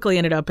pretty quickly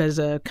ended up as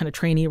a kind of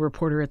trainee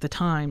reporter at the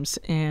Times.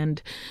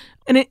 And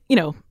it,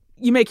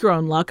 you make your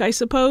own luck, I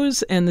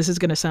suppose. And this is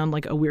going to sound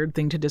like a weird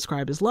thing to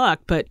describe as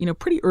luck, but,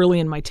 pretty early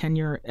in my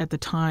tenure at the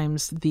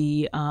Times,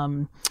 the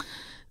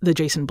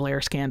Jason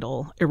Blair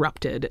scandal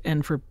erupted.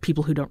 And for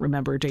people who don't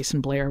remember, Jason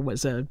Blair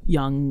was a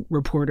young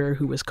reporter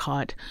who was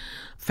caught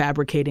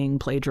fabricating,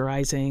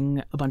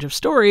 plagiarizing a bunch of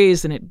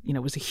stories. And it,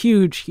 was a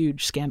huge,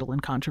 huge scandal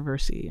and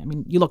controversy. I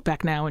mean, you look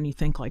back now and you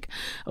think like,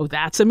 oh,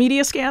 that's a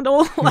media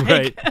scandal?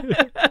 Right.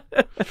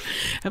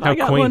 Have I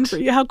got quaint. one for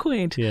you? How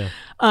quaint. Yeah.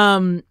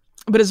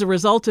 But as a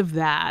result of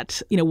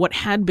that, what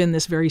had been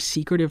this very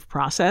secretive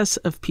process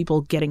of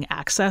people getting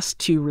access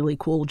to really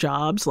cool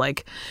jobs,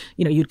 like,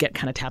 you'd get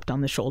kind of tapped on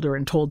the shoulder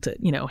and told to,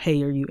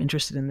 hey, are you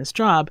interested in this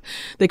job?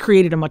 They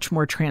created a much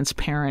more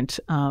transparent,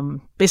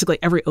 basically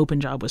every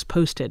open job was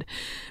posted.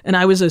 And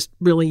I was a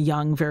really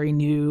young, very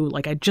new,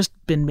 like I'd just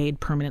been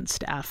made permanent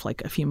staff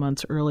like a few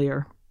months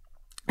earlier.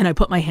 And I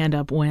put my hand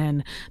up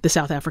when the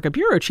South Africa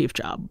bureau chief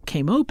job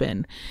came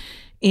open.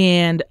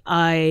 And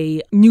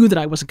I knew that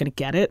I wasn't going to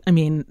get it. I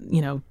mean,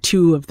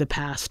 2 of the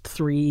past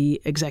 3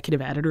 executive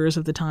editors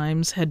of the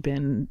Times had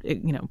been,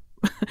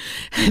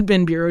 had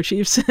been bureau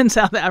chiefs in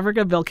South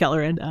Africa, Bill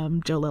Keller and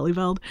Joe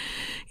Lelyveld.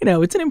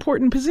 It's an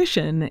important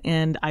position.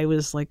 And I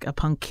was like a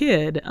punk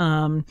kid.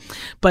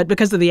 But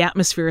because of the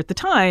atmosphere at the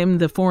time,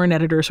 the foreign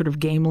editor sort of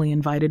gamely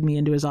invited me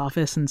into his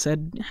office and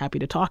said, happy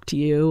to talk to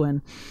you.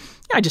 And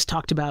I just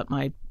talked about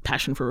my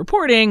passion for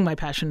reporting, my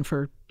passion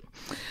for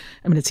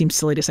I mean, it seems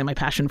silly to say my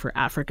passion for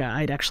Africa.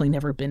 I'd actually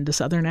never been to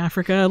Southern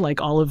Africa.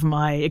 Like, all of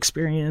my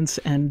experience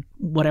and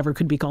whatever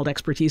could be called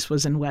expertise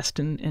was in West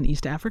and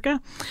East Africa.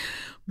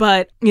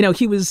 But,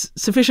 he was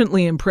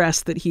sufficiently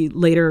impressed that he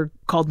later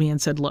called me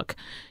and said, look,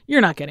 you're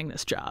not getting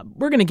this job.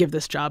 We're going to give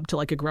this job to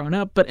like a grown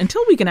up. But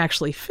until we can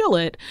actually fill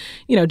it,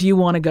 do you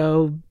want to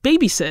go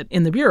babysit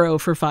in the bureau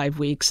for 5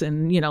 weeks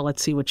and,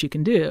 let's see what you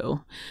can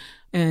do?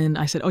 And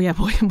I said, oh, yeah,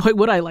 boy,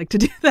 would I like to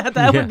do that?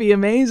 That would be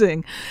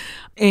amazing.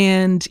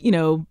 And,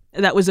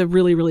 that was a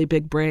really, really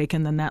big break.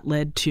 And then that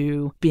led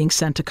to being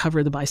sent to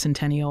cover the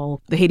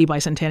Haiti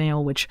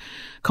bicentennial, which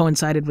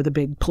coincided with a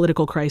big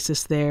political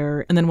crisis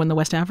there. And then when the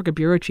West Africa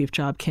bureau chief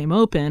job came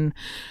open,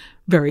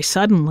 very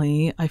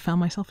suddenly, I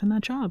found myself in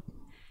that job.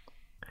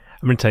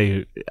 I'm going to tell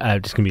you,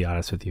 I'm just going to be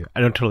honest with you.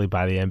 I don't totally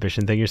buy the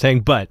ambition thing you're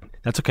saying, but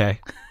that's okay.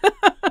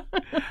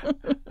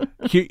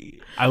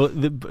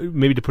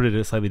 Maybe to put it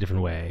a slightly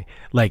different way,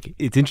 like,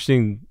 it's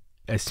interesting,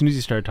 as soon as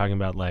you started talking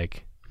about,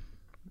 like,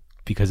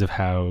 because of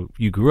how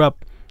you grew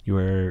up, you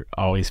were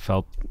always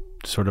felt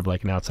sort of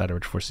like an outsider,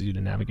 which forces you to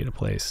navigate a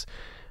place.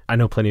 I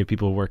know plenty of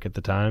people who work at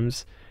the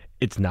Times.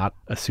 It's not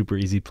a super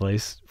easy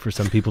place for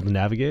some people to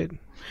navigate,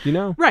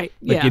 Right,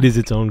 yeah. It is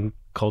its own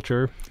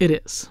culture. It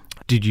is.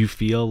 Did you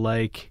feel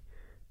like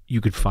you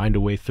could find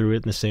a way through it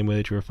in the same way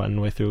that you were finding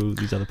a way through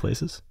these other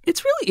places?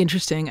 It's really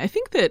interesting. I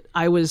think that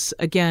I was,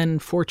 again,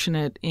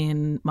 fortunate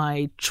in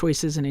my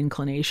choices and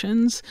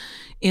inclinations,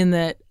 in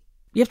that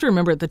you have to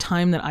remember at the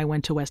time that I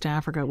went to West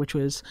Africa, which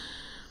was,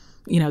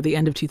 the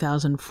end of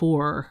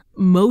 2004,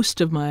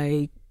 most of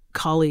my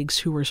colleagues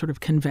who were sort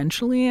of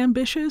conventionally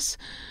ambitious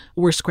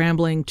were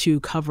scrambling to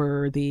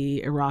cover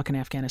the Iraq and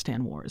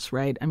Afghanistan wars,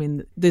 right? I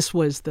mean, this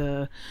was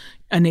a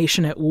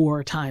nation at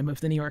war time of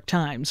the New York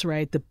Times,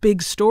 right? The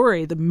big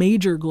story, the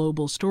major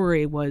global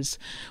story was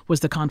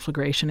the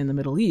conflagration in the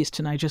Middle East.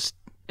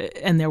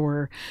 And there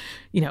were,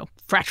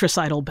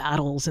 fratricidal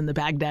battles in the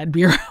Baghdad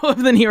bureau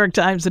of the New York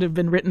Times that have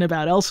been written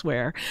about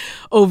elsewhere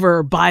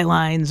over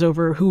bylines,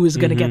 over who was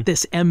going to get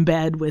this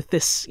embed with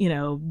this,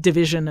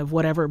 division of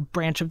whatever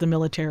branch of the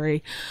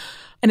military.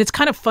 And it's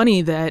kind of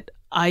funny that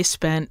I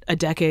spent a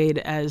decade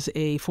as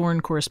a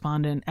foreign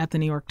correspondent at the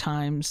New York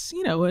Times,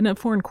 and a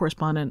foreign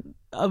correspondent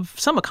of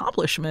some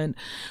accomplishment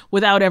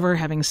without ever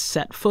having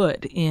set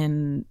foot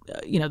in,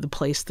 the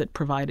place that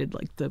provided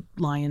like the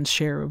lion's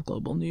share of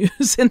global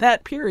news in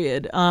that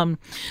period.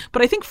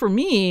 But I think for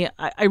me,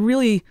 I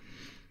really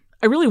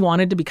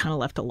wanted to be kind of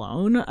left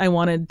alone. I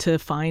wanted to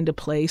find a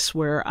place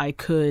where I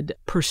could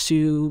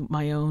pursue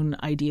my own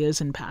ideas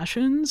and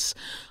passions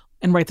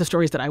and write the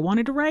stories that I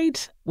wanted to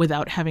write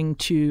without having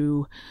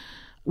to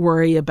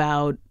worry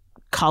about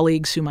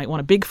colleagues who might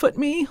want to Bigfoot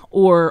me,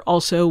 or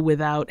also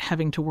without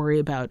having to worry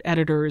about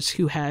editors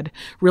who had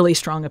really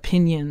strong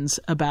opinions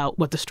about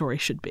what the story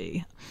should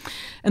be.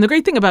 And the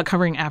great thing about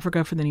covering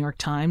Africa for the New York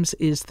Times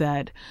is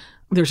that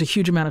there's a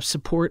huge amount of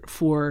support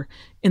for,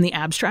 in the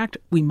abstract,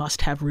 we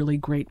must have really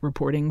great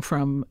reporting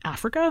from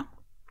Africa.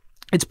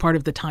 It's part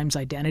of the Times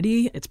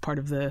identity. It's part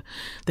of the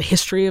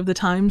history of the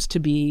Times to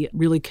be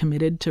really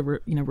committed to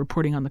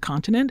reporting on the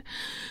continent.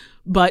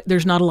 But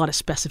there's not a lot of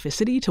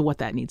specificity to what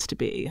that needs to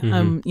be.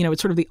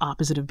 It's sort of the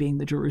opposite of being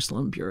the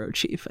Jerusalem bureau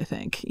chief, I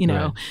think.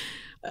 Right.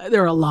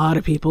 There are a lot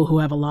of people who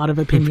have a lot of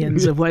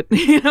opinions of what,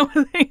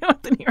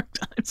 what the New York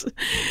Times.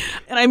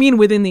 And I mean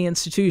within the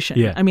institution.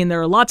 Yeah. I mean, there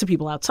are lots of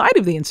people outside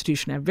of the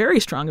institution who have very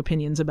strong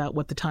opinions about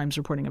what the Times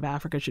reporting of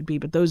Africa should be.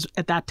 But those,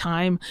 at that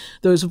time,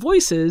 those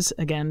voices,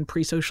 again,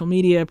 pre-social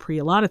media,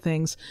 pre-a lot of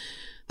things,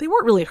 they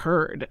weren't really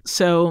heard.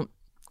 So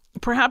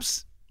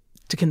perhaps,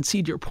 to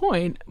concede your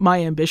point,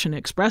 my ambition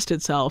expressed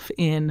itself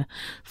in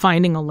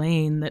finding a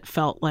lane that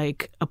felt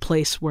like a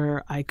place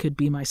where I could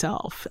be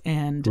myself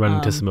and run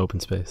into some open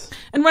space.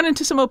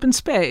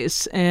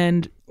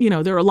 And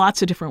there are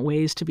lots of different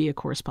ways to be a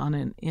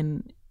correspondent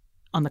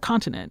on the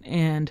continent.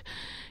 And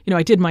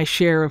I did my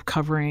share of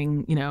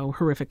covering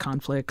horrific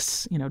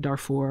conflicts,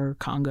 Darfur,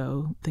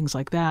 Congo, things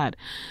like that.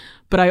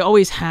 But I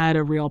always had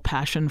a real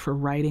passion for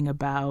writing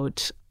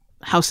about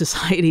how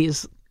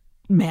societies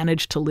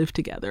managed to live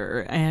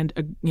together, and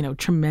a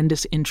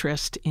tremendous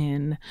interest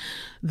in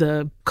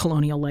the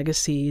colonial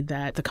legacy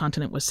that the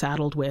continent was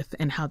saddled with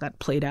and how that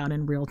played out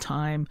in real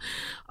time.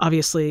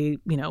 Obviously,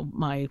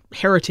 my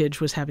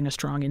heritage was having a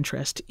strong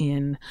interest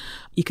in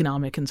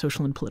economic and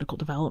social and political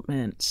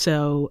development.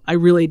 So I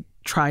really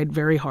tried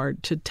very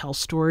hard to tell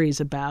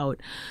stories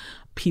about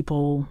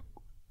people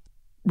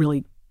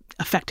really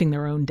affecting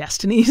their own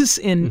destinies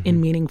in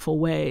meaningful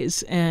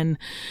ways, and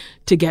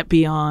to get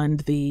beyond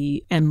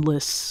the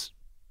endless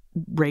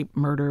rape,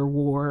 murder,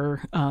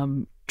 war,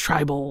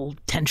 tribal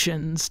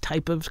tensions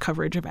type of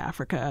coverage of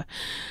Africa,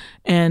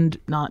 and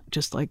not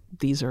just like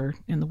these are,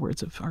 in the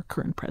words of our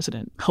current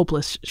president,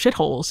 hopeless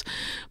shitholes,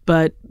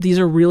 but these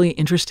are really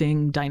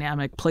interesting,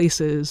 dynamic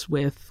places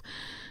with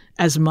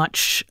as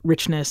much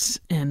richness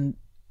and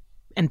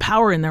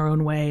power in their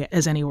own way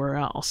as anywhere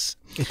else.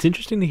 It's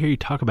interesting to hear you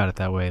talk about it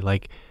that way.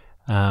 Like,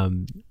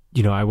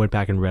 I went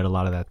back and read a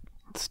lot of that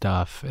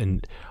stuff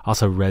and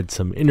also read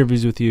some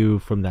interviews with you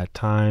from that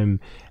time.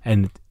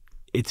 And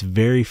it's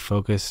very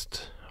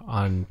focused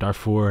on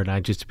Darfur, and I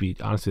just, to be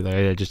honest with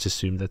you, I just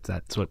assumed that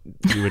that's what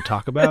you would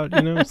talk about.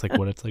 It's like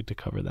what it's like to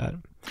cover that.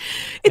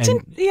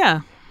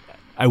 Yeah.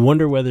 I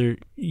wonder whether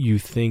you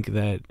think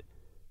that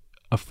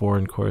a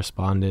foreign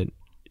correspondent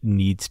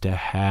needs to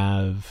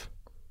have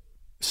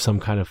some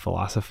kind of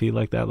philosophy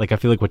like that. Like, I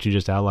feel like what you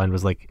just outlined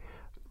was like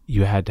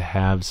you had to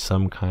have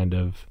some kind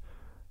of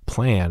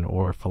plan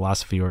or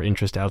philosophy or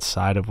interest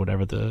outside of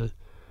whatever the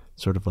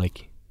sort of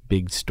like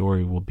big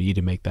story will be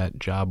to make that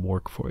job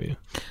work for you.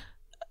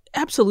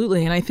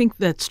 Absolutely. And I think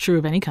that's true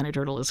of any kind of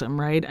journalism,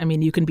 right? I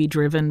mean, you can be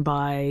driven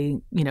by,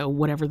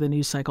 whatever the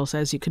news cycle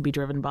says you could be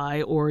driven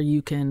by, or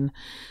you can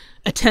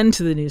attend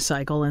to the news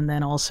cycle and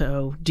then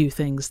also do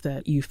things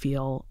that you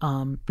feel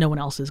no one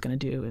else is going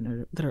to do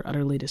and that are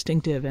utterly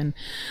distinctive. And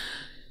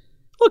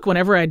look,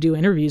 whenever I do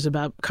interviews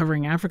about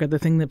covering Africa, the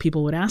thing that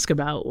people would ask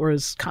about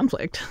was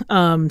conflict.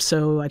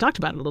 So I talked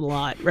about it a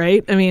lot,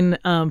 right? I mean,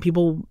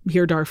 people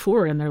hear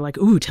Darfur and they're like,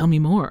 ooh, tell me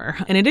more.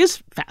 And it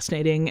is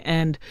fascinating.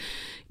 And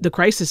the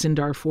crisis in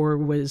Darfur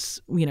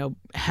was,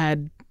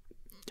 had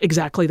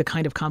exactly the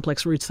kind of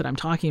complex roots that I'm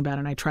talking about.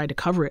 And I tried to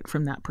cover it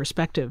from that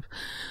perspective.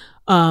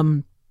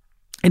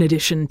 In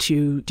addition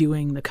to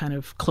doing the kind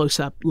of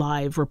close-up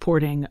live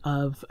reporting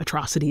of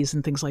atrocities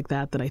and things like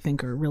that I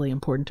think are really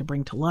important to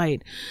bring to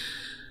light.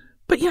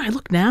 But I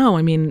look now,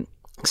 I mean,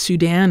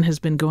 Sudan has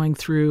been going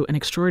through an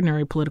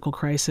extraordinary political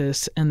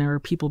crisis, and there are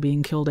people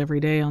being killed every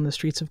day on the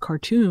streets of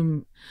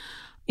Khartoum,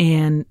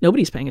 and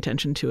nobody's paying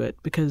attention to it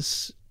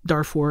because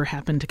Darfur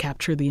happened to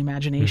capture the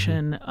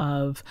imagination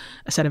of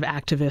a set of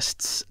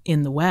activists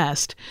in the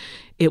West.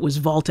 It was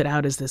vaulted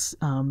out as this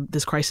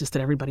crisis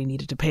that everybody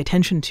needed to pay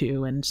attention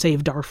to, and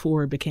Save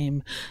Darfur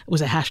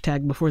was a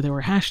hashtag before there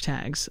were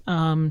hashtags.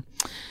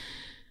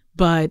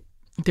 But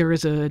there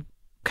is a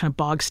kind of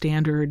bog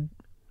standard,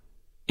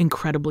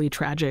 incredibly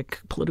tragic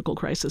political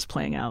crisis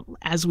playing out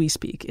as we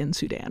speak in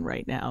Sudan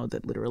right now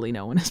that literally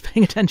no one is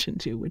paying attention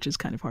to, which is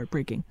kind of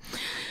heartbreaking.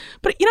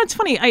 But, it's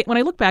funny. When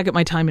I look back at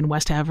my time in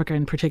West Africa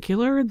in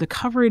particular, the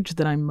coverage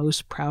that I'm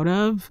most proud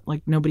of,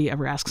 like nobody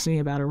ever asks me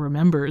about or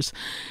remembers,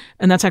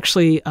 and that's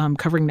actually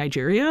covering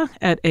Nigeria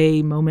at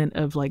a moment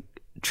of like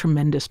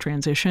tremendous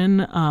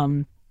transition.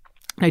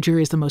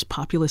 Nigeria is the most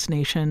populous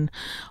nation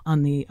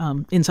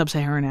in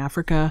sub-Saharan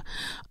Africa.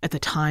 At the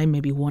time,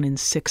 maybe 1 in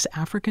 6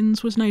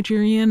 Africans was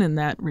Nigerian, and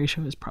that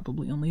ratio has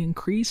probably only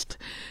increased.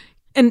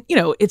 And,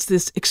 it's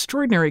this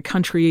extraordinary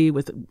country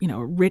with,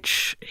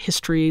 rich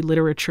history,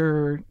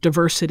 literature,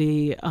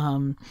 diversity,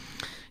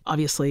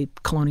 obviously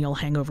colonial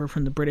hangover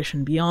from the British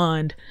and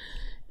beyond.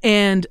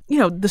 And,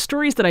 the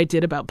stories that I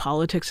did about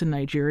politics in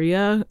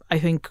Nigeria, I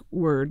think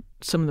were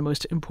some of the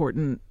most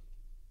important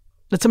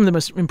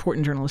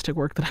journalistic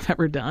work that I've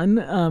ever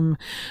done,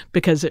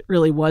 because it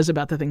really was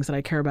about the things that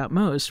I care about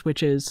most,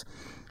 which is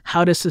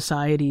how do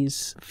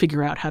societies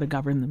figure out how to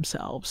govern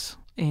themselves?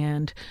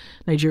 And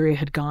Nigeria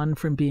had gone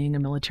from being a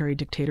military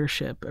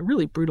dictatorship, a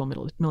really brutal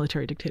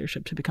military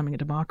dictatorship, to becoming a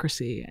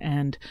democracy.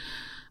 And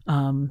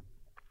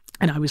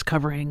I was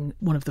covering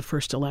one of the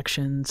first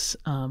elections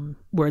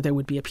where there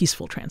would be a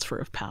peaceful transfer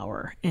of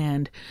power.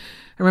 And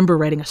I remember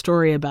writing a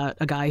story about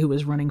a guy who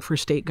was running for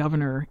state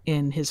governor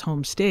in his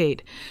home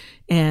state.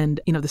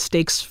 And, the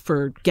stakes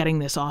for getting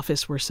this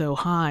office were so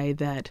high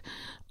that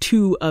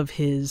 2 of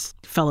his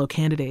fellow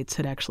candidates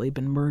had actually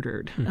been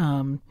murdered.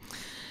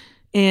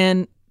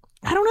 And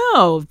I don't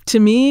know, to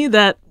me,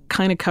 that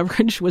kind of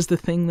coverage was the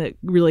thing that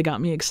really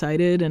got me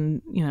excited.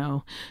 And,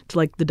 to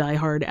like the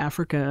diehard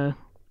Africa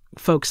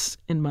folks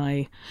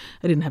I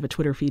didn't have a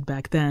Twitter feed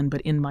back then,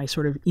 but in my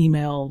sort of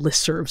email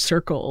listserv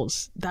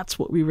circles, that's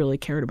what we really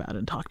cared about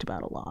and talked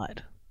about a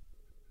lot.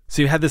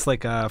 So you had this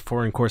like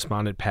foreign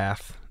correspondent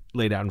path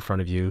laid out in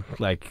front of you,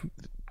 like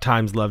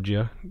Times loved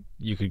you.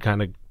 You could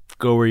kind of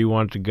go where you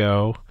wanted to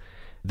go.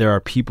 There are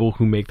people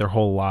who make their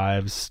whole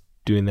lives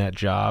doing that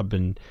job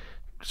and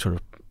sort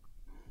of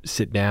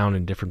sit down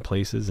in different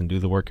places and do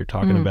the work you're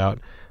talking about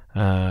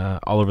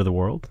all over the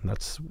world.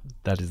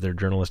 That is their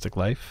journalistic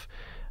life.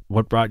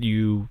 What brought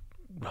you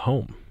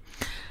home?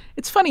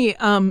 It's funny.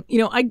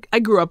 I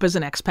grew up as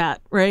an expat,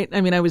 right?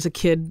 I mean, I was a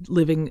kid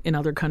living in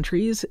other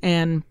countries,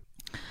 and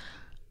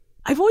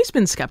I've always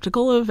been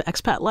skeptical of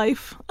expat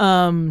life.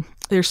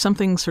 There's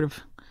something sort of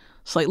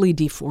slightly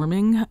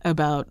deforming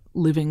about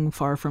living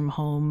far from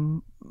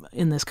home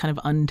in this kind of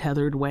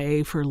untethered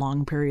way for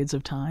long periods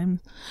of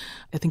time.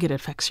 I think it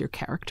affects your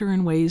character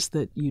in ways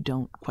that you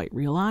don't quite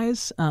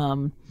realize.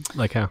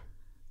 Like how?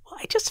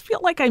 I just feel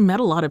like I met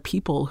a lot of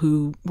people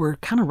who were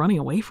kind of running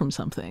away from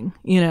something,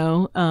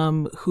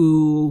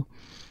 who,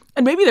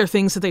 and maybe there are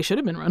things that they should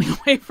have been running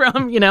away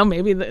from,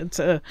 maybe it's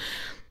a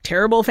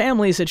terrible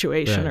family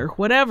situation or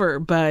whatever,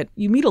 but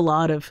you meet a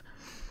lot of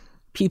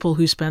people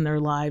who spend their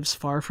lives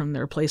far from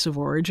their place of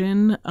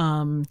origin.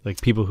 Like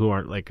people who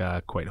aren't like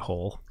quite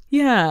whole.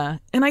 Yeah.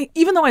 And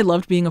even though I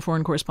loved being a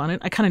foreign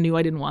correspondent, I kind of knew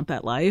I didn't want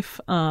that life.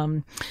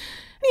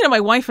 My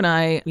wife and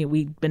I,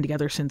 we'd been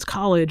together since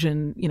college,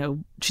 and,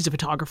 she's a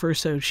photographer,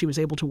 so she was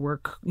able to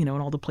work, in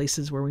all the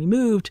places where we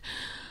moved.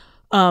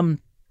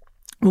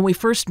 when we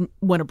first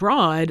went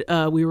abroad,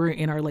 we were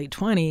in our late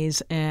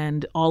 20s,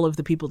 and all of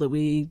the people that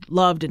we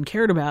loved and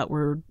cared about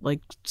were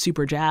like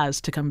super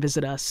jazzed to come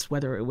visit us,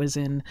 whether it was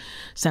in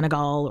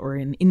Senegal or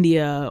in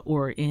India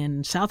or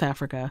in South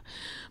Africa.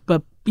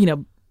 But,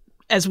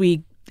 as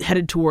we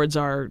headed towards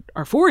our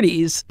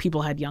 40s,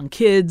 people had young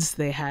kids,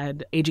 they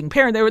had aging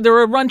parents. There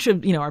were a bunch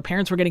of, our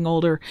parents were getting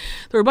older.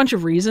 There were a bunch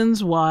of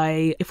reasons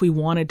why, if we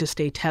wanted to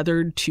stay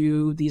tethered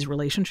to these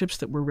relationships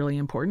that were really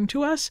important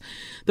to us,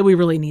 that we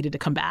really needed to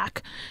come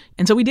back.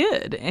 And so we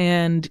did.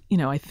 And,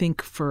 I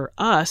think for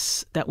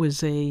us, that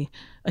was a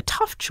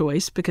tough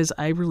choice, because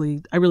I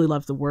really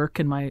loved the work,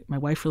 and my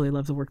wife really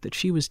loved the work that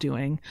she was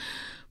doing.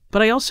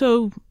 But I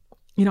also,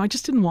 I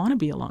just didn't want to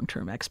be a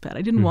long-term expat.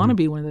 I didn't want to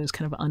be one of those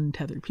kind of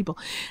untethered people.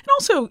 And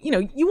also,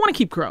 you want to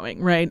keep growing,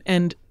 right?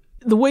 And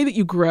the way that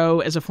you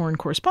grow as a foreign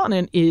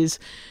correspondent is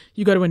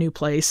you go to a new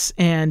place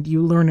and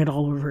you learn it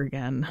all over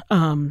again.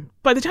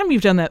 By the time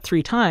you've done that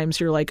 3 times,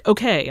 you're like,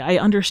 okay, I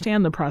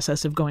understand the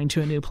process of going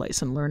to a new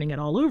place and learning it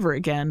all over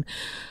again.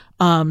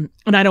 And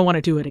I don't want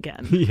to do it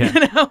again.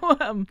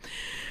 Yeah.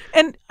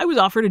 And I was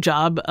offered a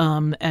job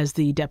as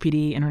the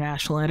deputy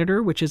international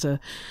editor, which is a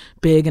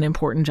big and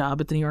important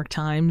job at the New York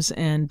Times.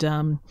 And I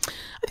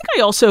think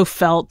I also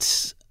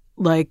felt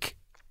like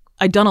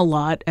I'd done a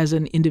lot as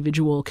an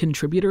individual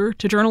contributor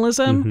to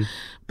journalism,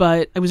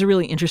 but I was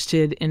really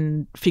interested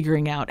in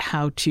figuring out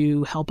how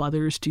to help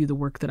others do the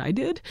work that I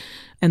did,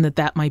 and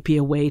that might be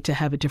a way to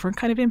have a different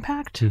kind of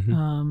impact.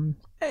 I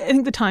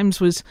think the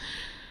Times was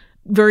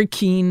very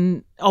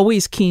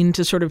always keen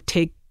to sort of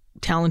take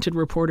talented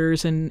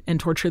reporters and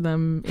torture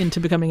them into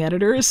becoming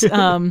editors.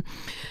 And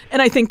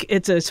I think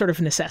it's a sort of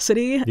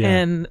necessity,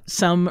 and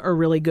some are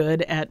really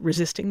good at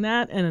resisting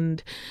that.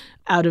 And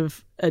out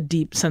of a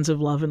deep sense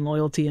of love and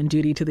loyalty and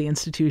duty to the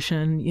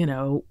institution,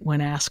 when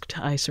asked,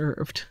 I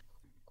served.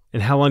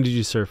 And how long did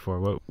you serve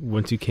for?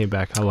 Once you came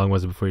back, how long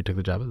was it before you took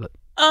the job at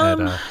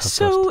HuffPost?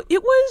 So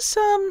it was,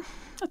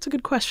 that's a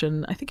good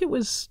question. I think it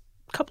was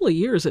couple of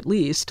years at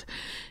least.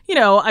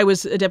 I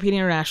was a deputy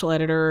international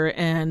editor,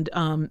 and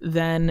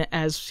then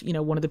as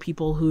one of the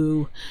people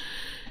who,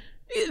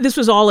 this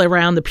was all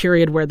around the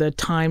period where the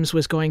Times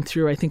was going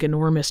through, I think,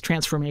 enormous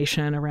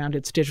transformation around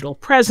its digital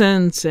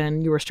presence,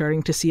 and you were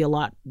starting to see a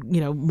lot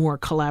more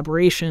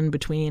collaboration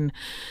between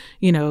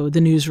the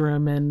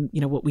newsroom and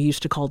what we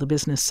used to call the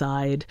business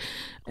side.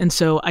 And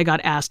so I got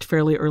asked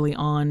fairly early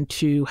on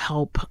to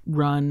help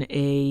run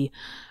a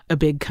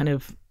big kind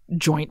of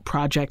joint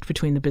project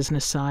between the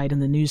business side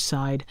and the news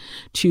side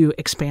to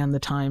expand the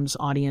Times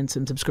audience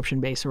and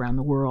subscription base around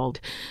the world.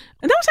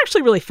 And that was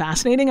actually really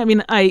fascinating. I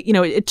mean,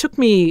 it took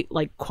me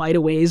like quite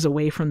a ways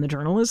away from the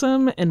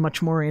journalism and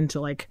much more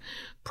into like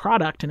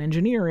product and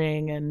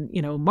engineering and,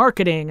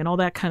 marketing and all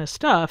that kind of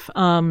stuff.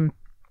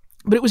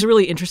 But it was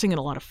really interesting and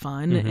a lot of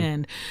fun.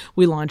 And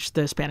we launched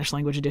the Spanish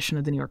language edition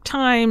of the New York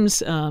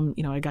Times.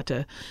 I got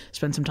to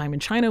spend some time in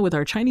China with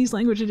our Chinese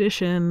language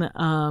edition.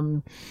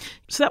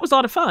 So that was a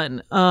lot of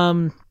fun.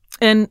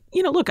 And,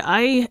 look,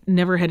 I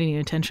never had any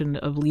intention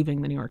of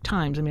leaving the New York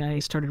Times. I mean, I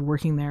started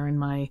working there in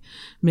my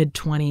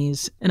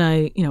mid-20s, and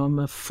I, am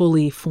a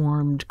fully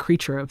formed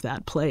creature of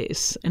that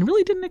place and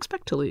really didn't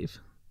expect to leave.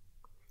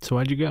 So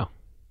why'd you go?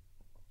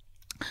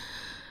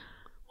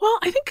 Well,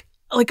 I think,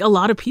 like a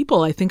lot of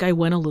people, I think I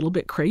went a little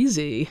bit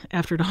crazy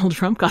after Donald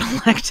Trump got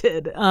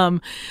elected.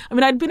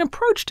 I'd been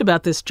approached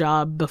about this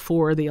job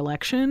before the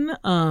election,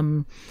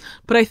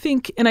 but I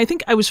think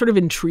I was sort of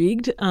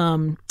intrigued.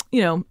 The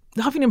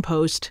Huffington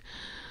Post,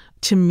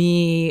 to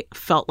me,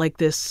 felt like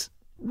this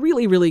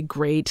really, really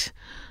great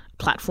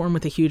platform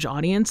with a huge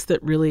audience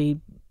that really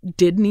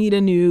did need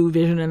a new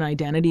vision and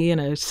identity and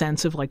a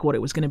sense of like what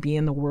it was going to be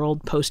in the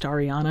world post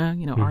Ariana.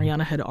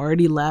 Ariana had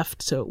already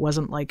left, so it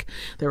wasn't like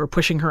they were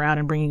pushing her out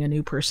and bringing a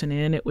new person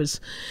in. It was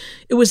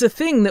a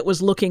thing that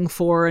was looking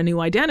for a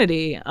new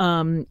identity.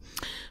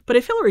 But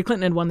if Hillary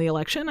Clinton had won the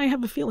election, I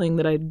have a feeling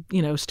that I'd,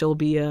 still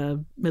be a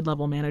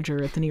mid-level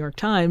manager at the New York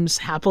Times,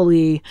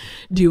 happily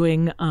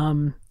doing,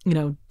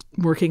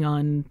 working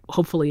on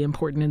hopefully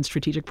important and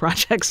strategic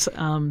projects,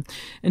 and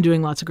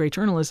doing lots of great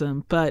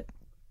journalism. But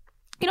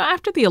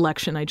after the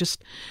election, I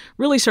just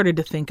really started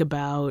to think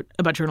about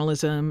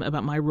journalism,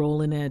 about my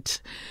role in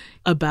it,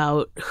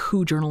 about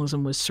who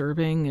journalism was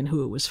serving and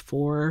who it was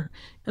for.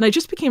 And I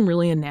just became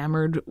really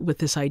enamored with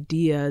this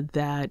idea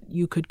that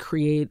you could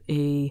create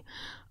a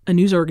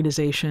news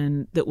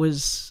organization that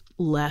was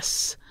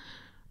less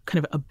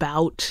kind of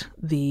about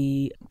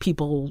the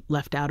people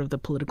left out of the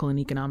political and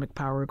economic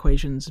power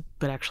equations,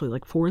 but actually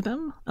like for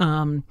them.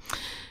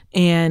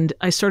 And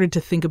I started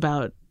to think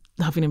about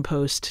the Huffington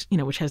Post,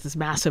 which has this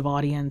massive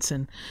audience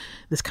and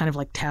this kind of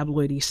like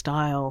tabloidy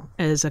style,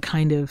 as a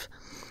kind of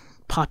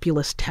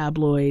populist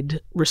tabloid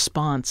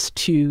response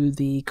to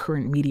the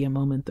current media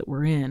moment that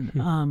we're in.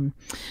 And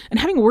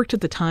having worked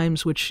at the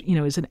Times, which,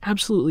 is an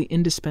absolutely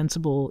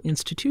indispensable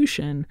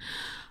institution,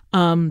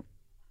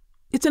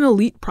 it's an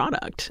elite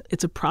product.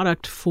 It's a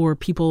product for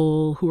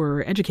people who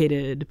are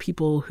educated,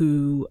 people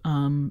who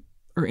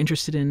are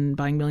interested in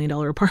buying $1 million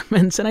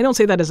apartments. And I don't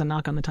say that as a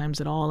knock on the Times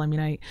at all. I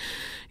mean,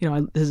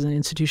 this is an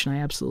institution I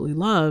absolutely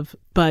love,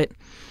 but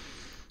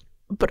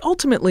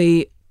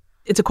ultimately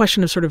it's a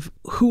question of sort of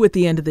who at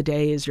the end of the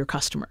day is your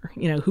customer,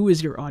 who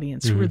is your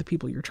audience, who are the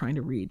people you're trying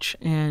to reach.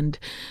 And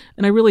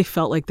I really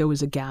felt like there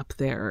was a gap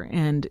there.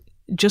 And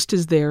just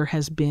as there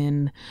has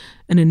been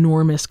an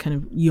enormous kind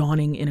of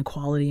yawning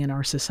inequality in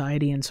our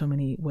society in so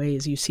many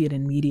ways, you see it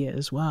in media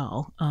as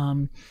well.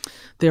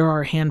 There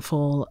are a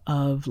handful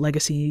of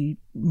legacy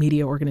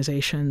media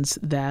organizations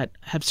that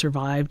have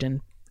survived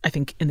and I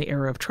think in the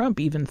era of Trump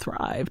even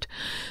thrived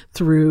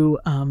through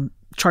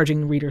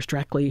charging readers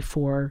directly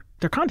for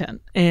their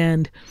content.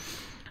 And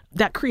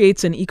that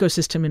creates an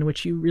ecosystem in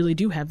which you really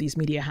do have these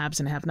media haves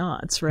and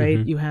have-nots,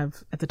 right? You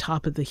have at the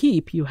top of the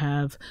heap, you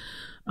have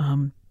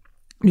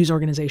news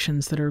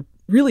organizations that are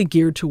really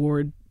geared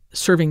toward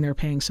serving their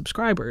paying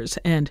subscribers.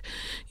 And,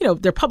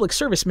 their public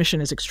service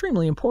mission is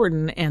extremely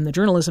important. And the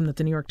journalism that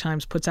the New York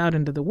Times puts out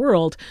into the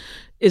world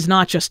is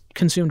not just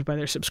consumed by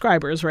their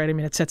subscribers, right? I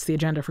mean, it sets the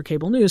agenda for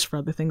cable news, for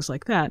other things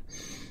like that.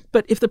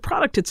 But if the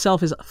product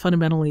itself is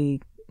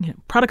fundamentally,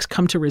 products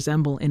come to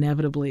resemble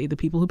inevitably the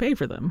people who pay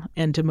for them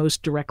and to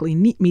most directly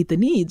meet the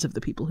needs of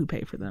the people who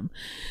pay for them.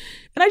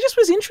 And I just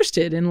was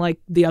interested in like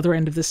the other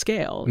end of the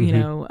scale,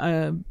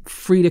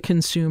 free to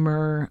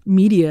consumer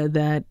media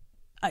that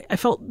I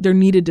felt there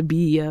needed to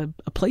be a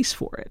place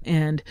for it.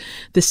 And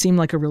this seemed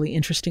like a really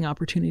interesting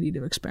opportunity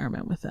to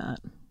experiment with that.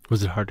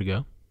 Was it hard to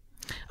go?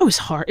 Oh, it was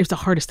hard. It was the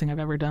hardest thing I've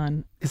ever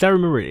done. Because I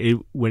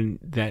remember when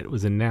that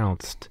was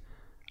announced,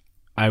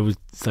 I was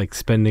like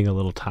spending a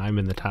little time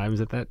in the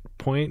Times at that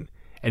point,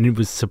 and it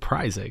was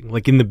surprising.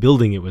 Like in the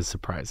building, it was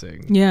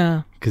surprising.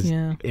 Yeah. Because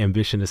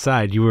ambition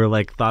aside, you were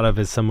like thought of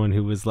as someone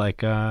who was like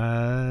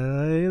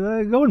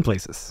going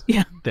places.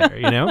 Yeah. There,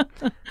 yeah.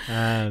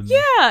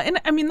 And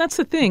I mean, that's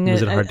the thing.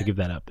 Was it hard to give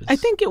that up? I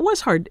think it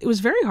was hard. It was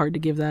very hard to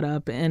give that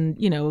up. And,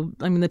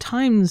 the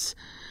Times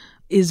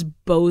is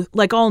both,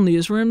 like all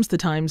newsrooms, the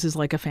Times is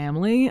like a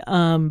family,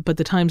 but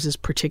the Times is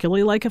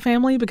particularly like a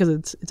family because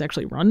it's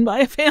actually run by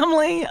a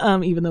family,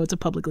 even though it's a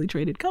publicly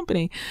traded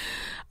company.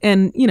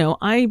 And,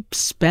 I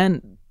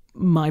spent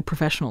my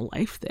professional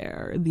life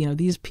there.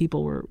 These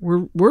people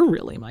were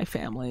really my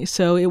family.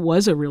 So it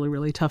was a really,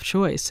 really tough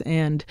choice.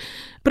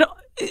 But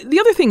the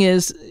other thing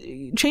is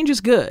change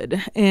is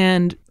good.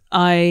 And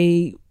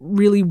I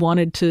really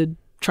wanted to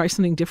try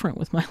something different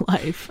with my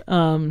life.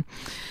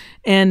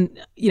 And,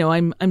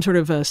 I'm sort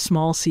of a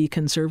small c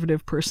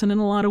conservative person in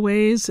a lot of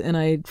ways. And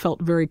I felt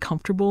very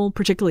comfortable,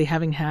 particularly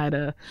having had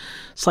a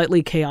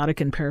slightly chaotic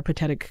and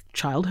peripatetic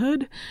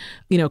childhood,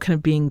 kind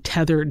of being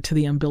tethered to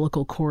the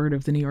umbilical cord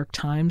of the New York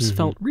Times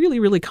felt really,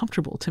 really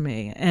comfortable to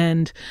me.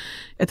 And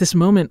at this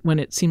moment when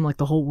it seemed like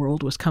the whole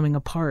world was coming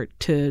apart,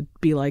 to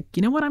be like,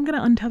 you know what, I'm going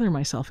to untether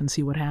myself and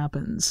see what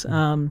happens.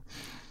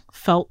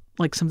 Felt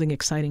like something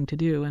exciting to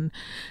do. And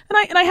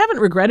I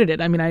haven't regretted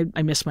it. I mean,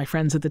 I miss my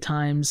friends at the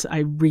Times. I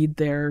read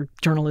their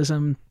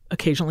journalism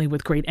occasionally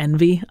with great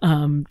envy,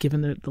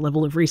 given the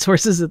level of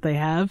resources that they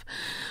have.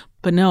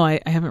 But no, I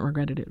haven't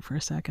regretted it for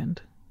a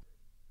second.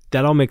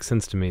 That all makes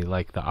sense to me,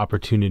 like the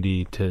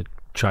opportunity to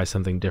try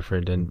something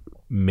different and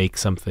make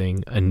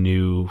something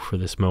anew for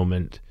this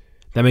moment.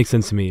 That makes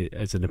sense to me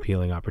as an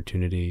appealing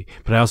opportunity.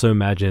 But I also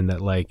imagine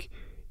that, like,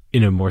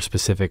 in a more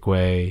specific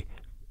way,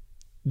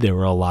 there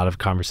were a lot of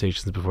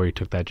conversations before you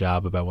took that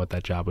job about what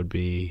that job would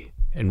be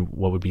and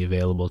what would be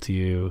available to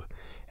you.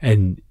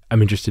 And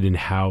I'm interested in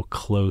how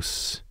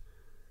close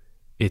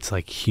it's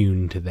like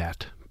hewn to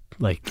that.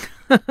 Like,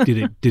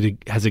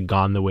 has it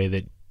gone the way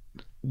that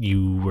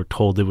you were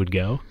told it would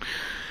go?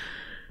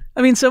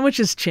 I mean, so much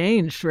has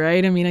changed,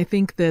 right? I mean, I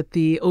think that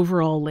the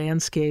overall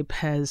landscape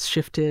has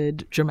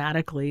shifted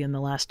dramatically in the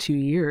last 2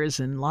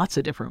 years in lots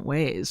of different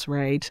ways,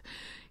 right?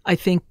 I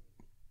think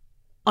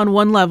on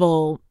one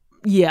level,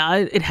 yeah,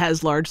 it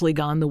has largely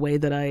gone the way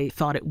that I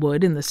thought it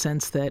would, in the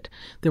sense that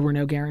there were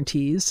no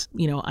guarantees.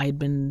 We'd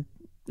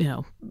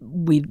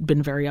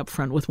been very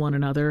upfront with one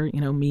another,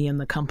 me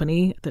and the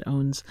company that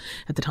owns,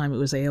 at the time it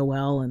was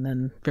AOL, and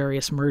then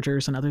various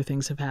mergers and other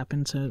things have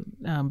happened. So,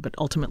 but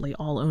ultimately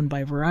all owned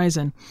by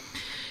Verizon.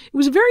 It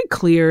was very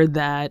clear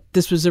that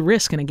this was a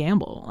risk and a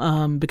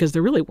gamble, because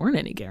there really weren't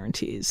any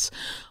guarantees.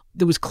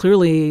 There was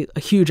clearly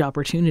a huge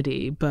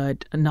opportunity,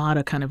 but not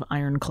a kind of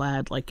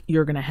ironclad, like,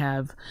 you're going to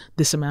have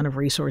this amount of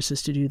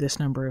resources to do this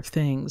number of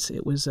things.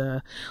 It was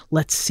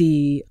let's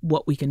see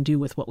what we can do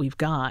with what we've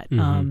got.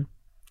 And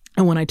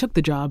when I took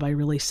the job, I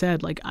really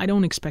said, like, I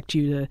don't expect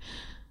you to,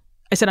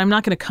 I said, I'm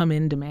not going to come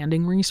in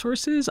demanding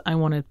resources. I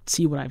want to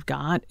see what I've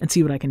got and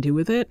see what I can do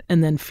with it,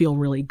 and then feel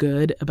really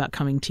good about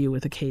coming to you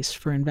with a case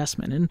for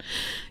investment. And,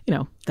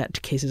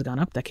 that case has gone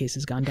up, that case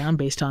has gone down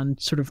based on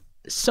sort of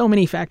so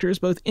many factors,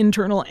 both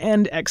internal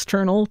and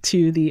external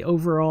to the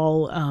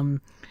overall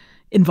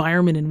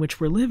environment in which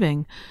we're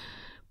living.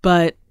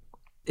 But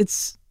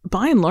it's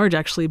by and large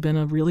actually been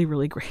a really,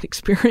 really great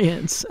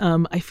experience.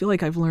 I feel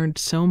like I've learned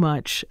so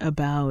much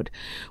about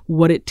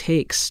what it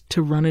takes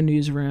to run a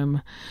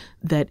newsroom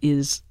that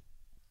is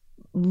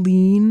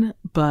lean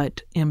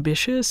but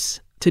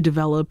ambitious, to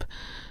develop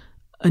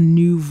a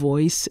new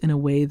voice in a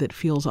way that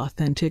feels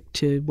authentic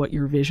to what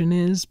your vision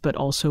is, but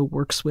also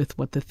works with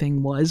what the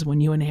thing was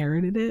when you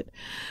inherited it.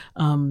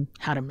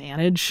 How to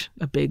manage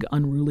a big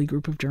unruly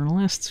group of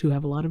journalists who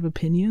have a lot of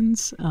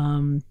opinions.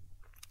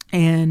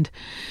 And,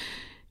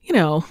 you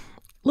know,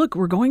 look,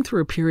 we're going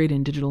through a period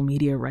in digital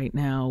media right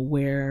now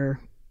where,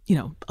 you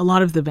know, a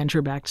lot of the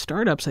venture-backed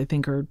startups, I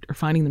think, are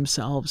finding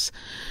themselves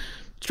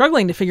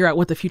struggling to figure out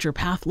what the future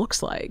path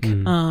looks like.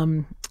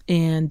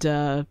 And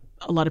a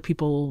lot of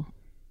people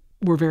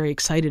were very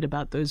excited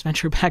about those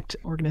venture-backed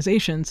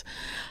organizations.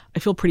 I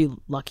feel pretty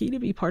lucky to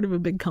be part of a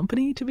big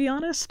company, to be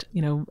honest.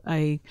 You know,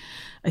 I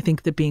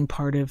think that being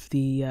part of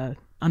the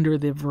under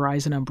the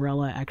Verizon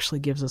umbrella actually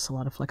gives us a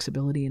lot of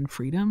flexibility and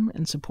freedom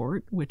and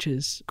support, which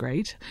is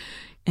great.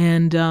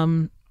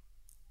 And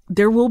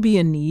there will be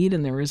a need,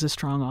 and there is a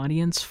strong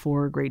audience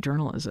for great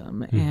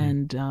journalism.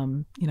 And,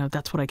 you know,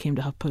 that's what I came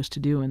to HuffPost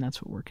to do, and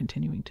that's what we're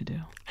continuing to do.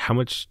 How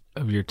much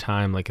of your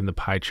time, like in the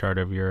pie chart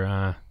of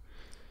your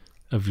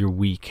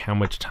week, how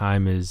much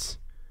time is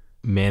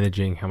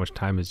managing, how much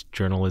time is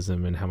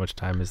journalism, and how much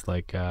time is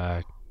like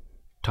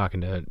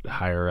talking to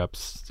higher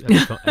ups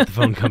at the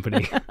phone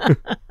company?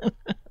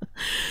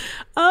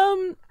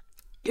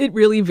 It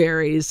really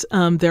varies.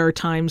 There are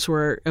times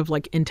where of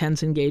like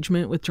intense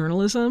engagement with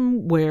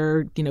journalism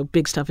where, you know,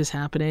 big stuff is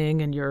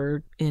happening and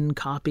you're in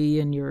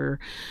copy and you're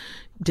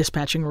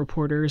dispatching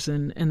reporters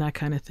and that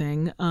kind of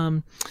thing.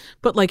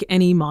 But like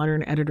any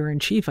modern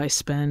editor-in-chief, I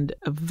spend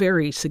a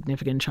very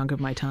significant chunk of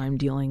my time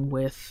dealing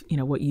with, you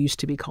know, what used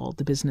to be called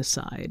the business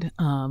side.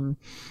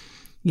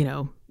 You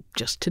know,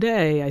 just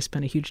today I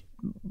spent a huge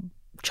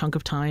chunk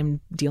of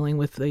time dealing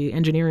with the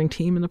engineering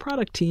team and the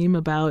product team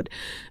about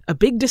a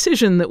big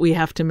decision that we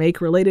have to make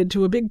related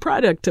to a big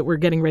product that we're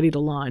getting ready to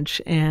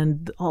launch,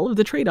 and all of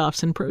the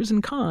trade-offs and pros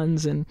and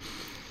cons and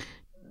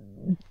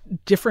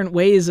different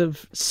ways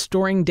of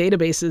storing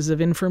databases of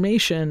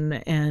information,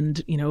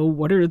 and, you know,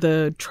 what are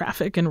the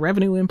traffic and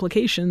revenue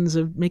implications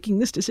of making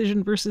this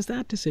decision versus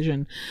that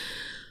decision.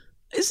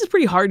 This is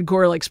pretty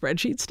hardcore, like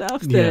spreadsheet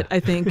stuff that I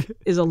think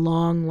is a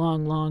long,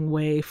 long, long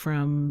way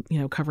from, you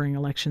know, covering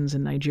elections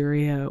in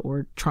Nigeria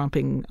or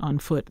tromping on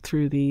foot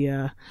through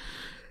the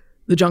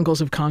jungles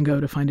of Congo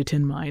to find a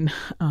tin mine.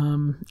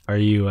 Are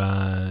you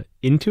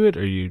into it,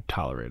 or you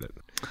tolerate it?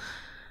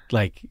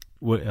 Like,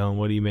 what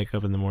do you make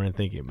up in the morning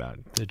thinking about?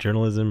 The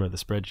journalism or the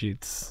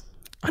spreadsheets?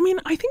 I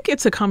mean, I think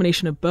it's a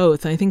combination of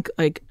both. I think,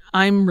 like,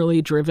 I'm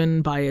really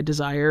driven by a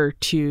desire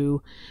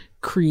to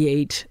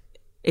create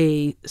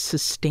a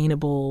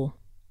sustainable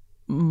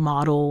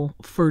model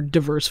for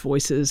diverse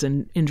voices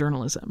in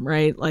journalism,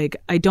 right? Like,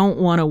 I don't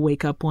want to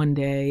wake up one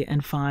day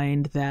and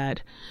find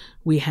that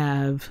we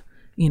have,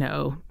 you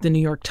know, the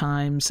New York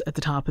Times at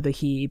the top of the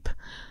heap,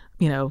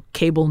 you know,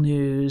 cable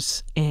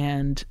news,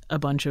 and a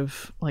bunch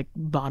of like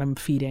bottom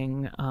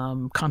feeding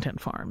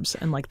content farms,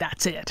 and like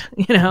that's it.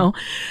 You know,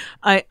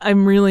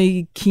 I'm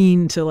really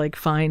keen to like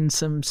find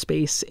some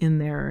space in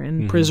there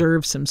and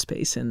preserve some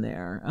space in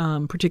there,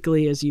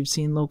 particularly as you've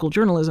seen local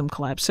journalism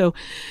collapse. So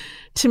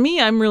to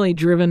me, I'm really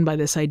driven by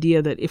this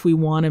idea that if we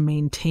want to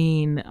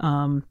maintain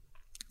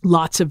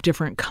lots of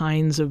different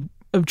kinds of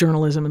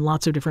journalism and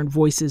lots of different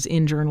voices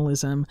in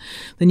journalism,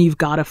 then you've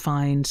got to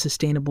find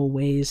sustainable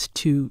ways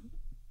to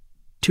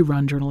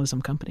run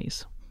journalism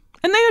companies.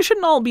 And they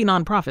shouldn't all be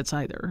nonprofits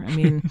either. I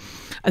mean,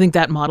 I think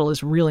that model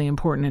is really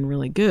important and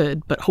really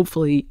good, but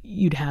hopefully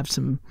you'd have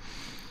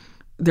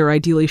there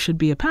ideally should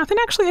be a path. And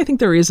actually, I think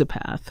there is a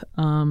path.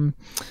 You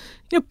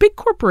know, big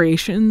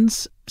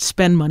corporations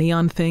spend money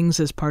on things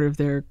as part of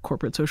their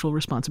corporate social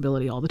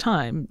responsibility all the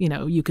time. You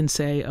know, you can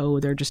say, oh,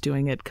 they're just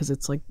doing it because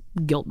it's like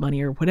guilt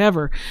money or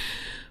whatever.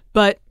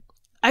 But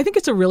I think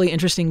it's a really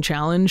interesting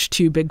challenge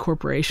to big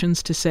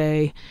corporations to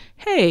say,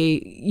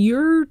 hey,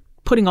 you're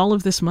putting all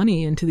of this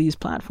money into these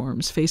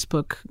platforms,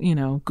 Facebook, you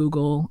know,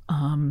 Google,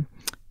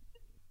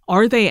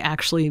 are they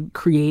actually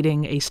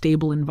creating a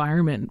stable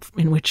environment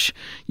in which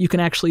you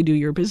can actually do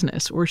your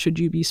business? Or should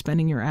you be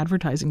spending your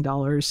advertising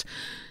dollars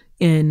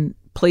in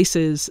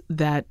places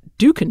that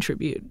do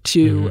contribute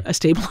to a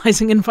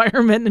stabilizing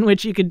environment in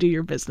which you can do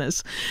your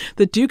business,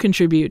 that do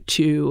contribute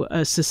to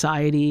a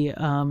society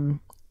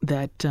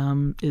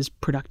that is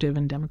productive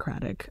and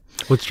democratic?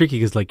 Well, it's tricky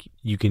because like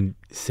you can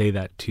say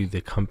that to the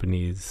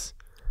companies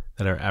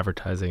that are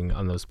advertising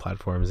on those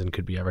platforms and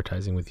could be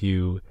advertising with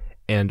you,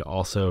 and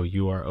also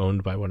you are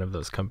owned by one of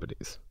those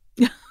companies.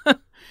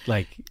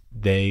 Like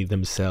they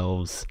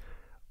themselves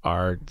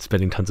are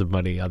spending tons of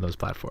money on those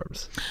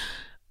platforms.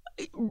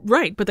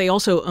 Right, but they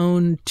also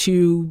own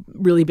two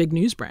really big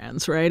news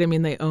brands, right? I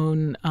mean, they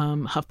own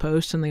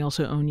HuffPost and they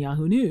also own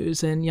Yahoo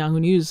News, and Yahoo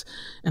News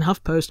and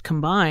HuffPost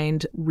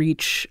combined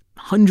reach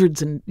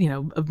hundreds and, you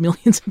know, of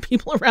millions of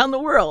people around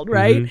the world,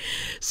 right?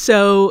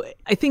 So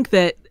I think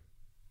that,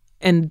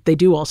 and they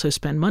do also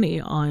spend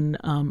money on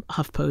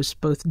HuffPost,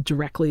 both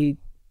directly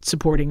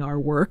supporting our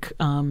work.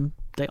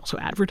 They also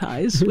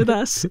advertise with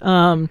us.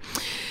 And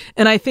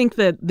I think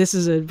that this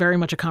is very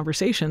much a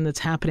conversation that's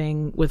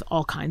happening with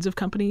all kinds of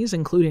companies,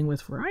 including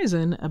with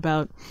Verizon,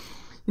 about,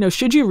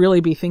 should you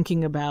really be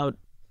thinking about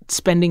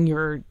spending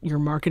your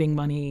marketing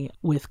money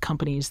with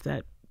companies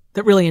that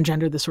really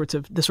engender the sort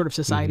of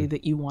society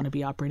that you want to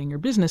be operating your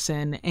business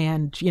in?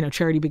 And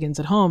charity begins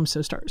at home,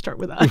 so start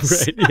with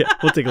us. Right? Yeah,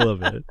 we'll take a little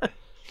bit.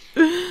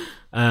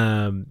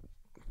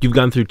 You've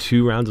gone through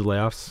 2 rounds of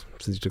layoffs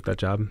since you took that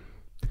job.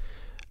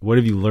 What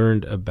have you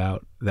learned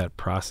about that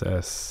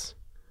process?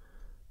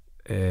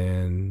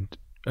 And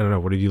I don't know,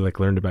 what have you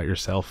learned about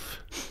yourself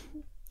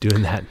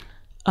doing that?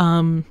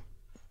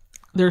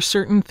 There are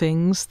certain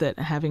things that,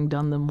 having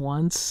done them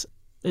once,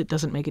 it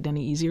doesn't make it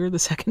any easier the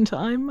second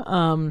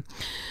time.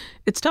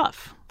 It's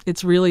tough.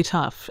 It's really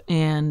tough.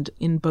 And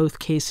in both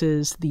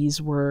cases,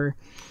 these were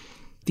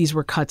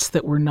cuts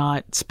that were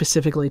not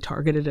specifically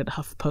targeted at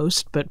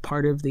HuffPost, but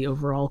part of the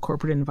overall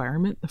corporate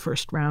environment. The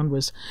first round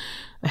was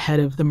ahead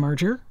of the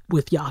merger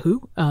with Yahoo.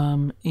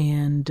 And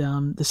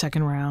the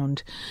second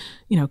round,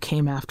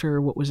 came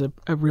after what was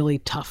a really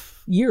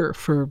tough year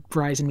for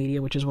Verizon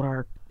Media, which is what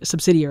our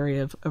subsidiary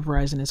of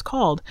Verizon is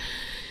called.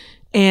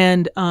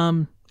 And,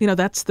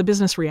 that's the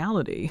business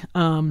reality.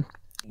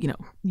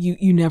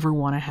 You never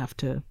want to have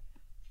to,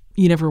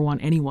 you never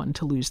want anyone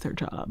to lose their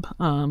job.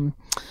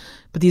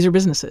 But these are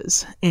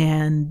businesses,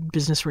 and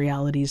business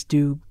realities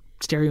do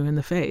stare you in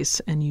the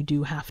face, and you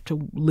do have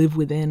to live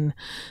within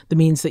the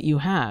means that you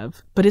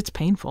have. But it's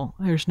painful.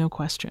 There's no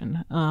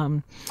question.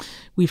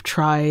 We've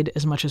tried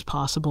as much as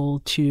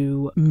possible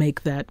to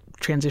make that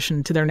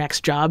transition to their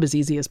next job as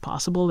easy as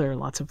possible. There are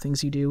lots of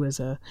things you do as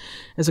a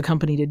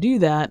company to do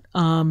that.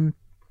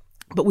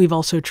 But we've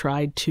also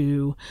tried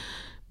to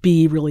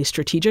be really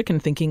strategic in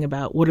thinking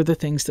about what are the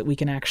things that we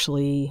can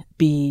actually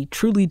be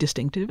truly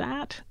distinctive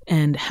at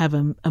and have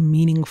a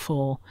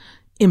meaningful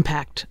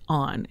impact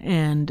on.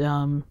 And,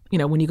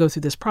 when you go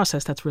through this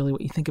process, that's really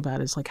what you think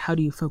about is how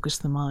do you focus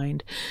the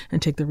mind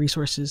and take the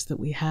resources that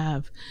we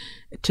have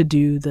to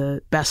do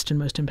the best and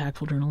most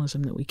impactful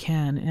journalism that we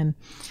can. And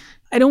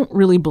I don't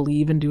really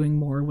believe in doing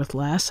more with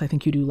less. I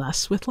think you do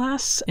less with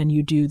less, and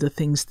you do the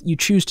things, you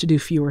choose to do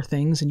fewer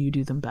things and you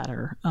do them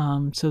better.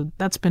 So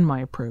that's been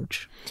my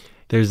approach.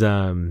 There's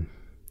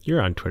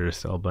you're on Twitter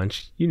still a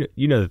bunch. You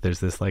know that there's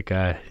this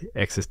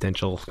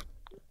existential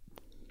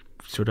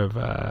sort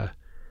of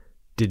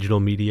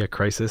digital media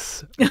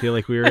crisis I feel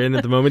like we are in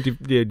at the moment. Do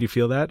you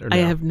feel that? Or no? I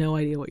have no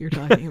idea what you're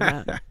talking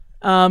about.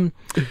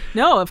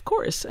 No, of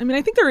course. I mean,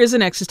 I think there is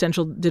an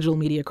existential digital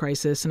media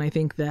crisis, and I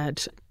think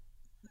that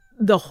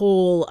the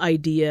whole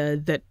idea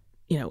that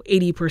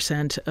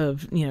 80%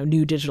 of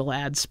new digital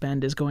ad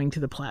spend is going to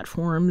the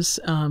platforms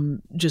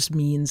just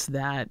means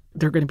that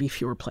there are going to be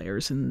fewer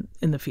players in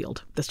the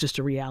field. That's just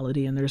a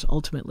reality, and there's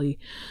ultimately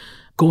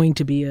going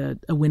to be a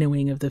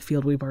winnowing of the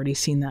field. We've already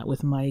seen that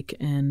with Mike,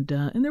 and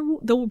there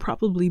will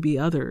probably be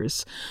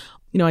others.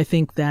 I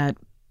think that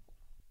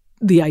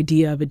the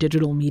idea of a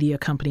digital media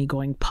company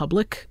going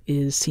public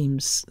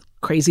seems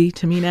crazy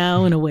to me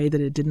now in a way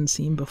that it didn't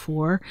seem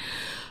before.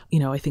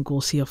 I think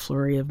we'll see a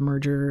flurry of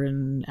merger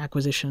and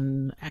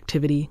acquisition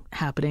activity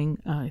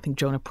happening. I think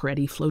Jonah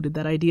Peretti floated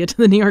that idea to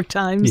the New York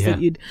Times that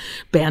you'd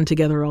band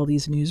together all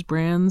these news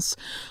brands.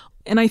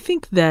 And I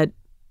think that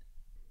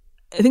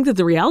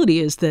the reality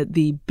is that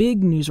the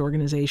big news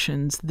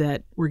organizations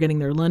that were getting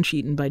their lunch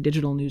eaten by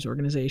digital news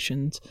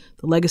organizations,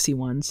 the legacy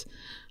ones,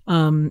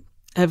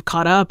 have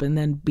caught up and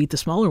then beat the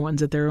smaller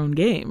ones at their own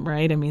game,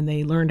 right? I mean,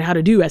 they learned how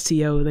to do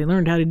SEO, they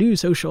learned how to do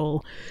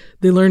social,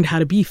 they learned how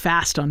to be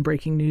fast on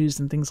breaking news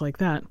and things like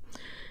that.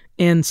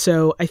 And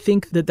so I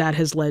think that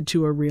has led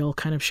to a real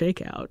kind of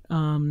shakeout.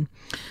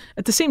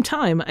 At the same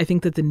time, I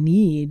think that the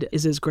need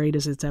is as great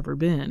as it's ever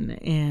been.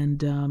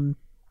 And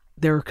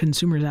there are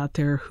consumers out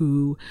there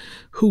who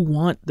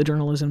want the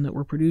journalism that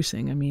we're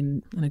producing. I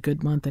mean, in a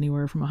good month,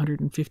 anywhere from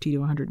 150 to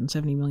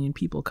 170 million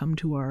people come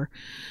to our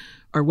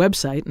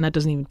website, and that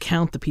doesn't even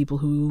count the people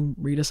who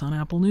read us on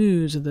Apple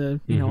News or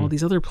all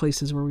these other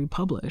places where we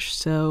publish.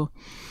 So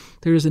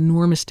there's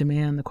enormous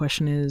demand. The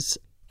question is,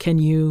 can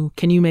you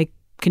make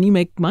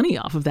money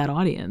off of that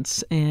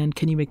audience, and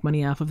can you make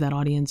money off of that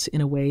audience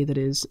in a way that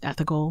is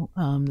ethical,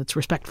 that's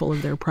respectful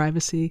of their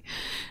privacy?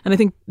 And I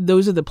think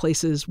those are the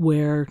places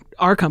where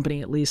our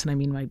company, at least, and I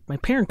mean my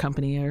parent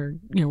company,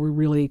 we're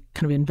really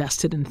kind of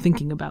invested in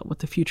thinking about what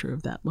the future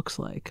of that looks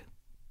like.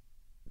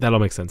 That all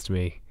makes sense to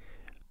me.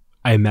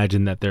 I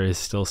imagine that there is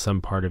still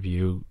some part of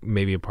you,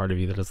 maybe a part of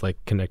you that is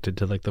connected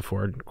to the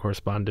Ford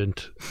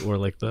correspondent or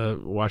the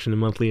Washington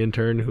Monthly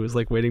intern who is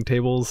waiting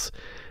tables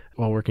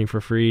while working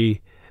for free,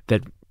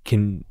 that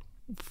can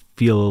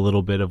feel a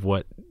little bit of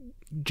what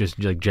just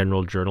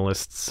general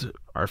journalists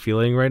are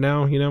feeling right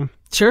now,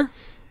 Sure.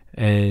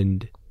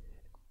 And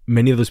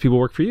many of those people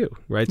work for you,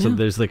 right? Yeah. So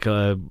there's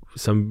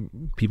some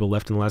people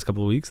left in the last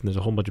couple of weeks, and there's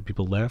a whole bunch of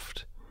people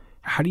left.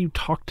 How do you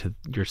talk to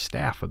your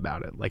staff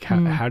about it?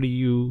 How do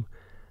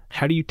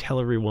you tell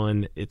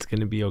everyone it's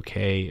going to be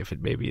okay if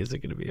it maybe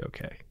isn't going to be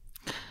okay?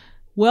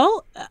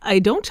 Well, I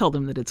don't tell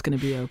them that it's going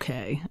to be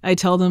okay. I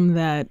tell them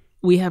that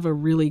we have a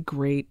really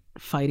great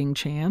fighting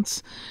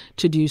chance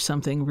to do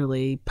something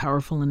really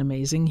powerful and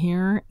amazing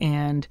here.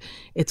 And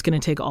it's going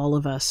to take all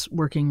of us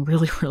working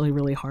really, really,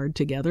 really hard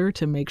together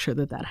to make sure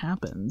that that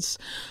happens.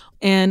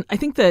 And I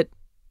think that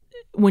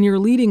when you're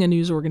leading a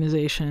news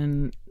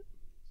organization,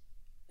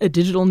 a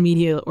digital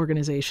media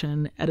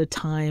organization at a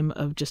time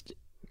of just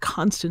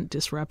constant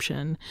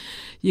disruption,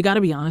 you got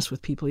to be honest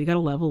with people. You got to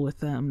level with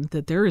them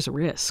that there is a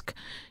risk.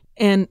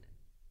 And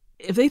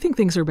if they think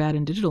things are bad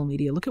in digital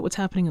media, look at what's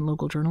happening in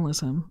local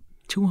journalism.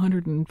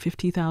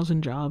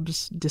 250,000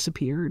 jobs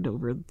disappeared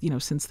over,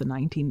 since the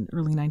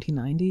early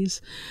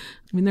 1990s.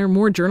 I mean, there are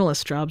more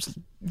journalist jobs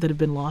that have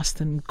been lost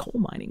than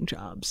coal mining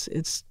jobs.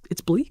 It's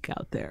bleak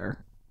out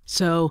there.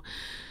 So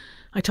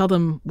I tell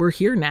them, we're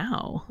here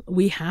now.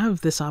 We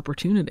have this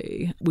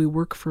opportunity. We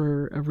work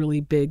for a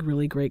really big,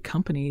 really great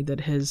company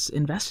that has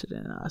invested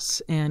in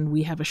us, and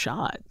we have a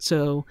shot.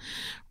 So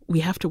we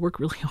have to work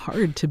really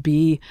hard to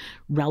be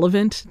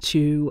relevant,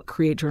 to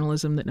create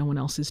journalism that no one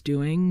else is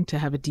doing, to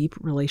have a deep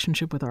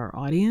relationship with our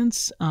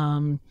audience.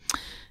 And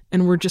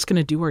we're just going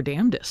to do our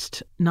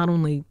damnedest, not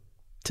only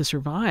to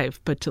survive,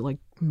 but to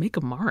make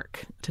a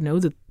mark, to know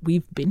that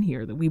we've been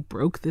here, that we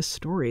broke this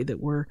story,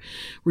 that we're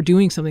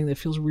doing something that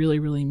feels really,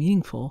 really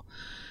meaningful.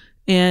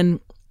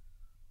 And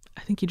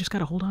I think you just got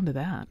to hold on to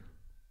that.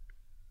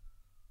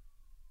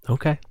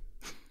 Okay.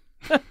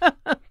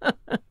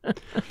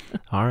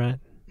 All right.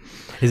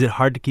 Is it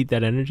hard to keep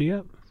that energy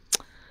up?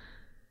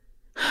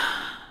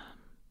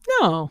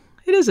 No,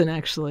 it isn't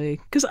actually,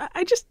 because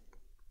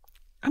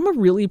I'm a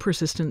really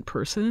persistent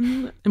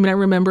person. I mean, I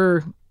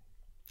remember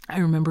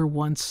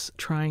once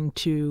trying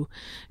to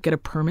get a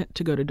permit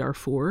to go to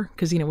Darfur,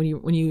 because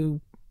when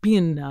you be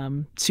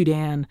in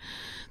Sudan,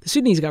 the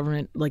Sudanese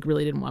government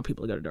really didn't want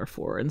people to go to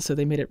Darfur, and so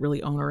they made it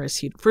really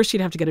onerous. First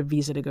you'd have to get a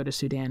visa to go to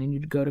Sudan, and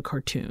you'd go to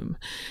Khartoum,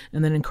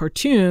 and then in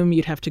Khartoum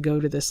you'd have to go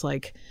to this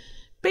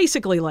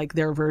basically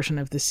their version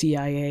of the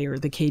CIA or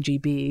the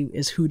KGB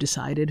is who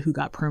decided who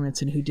got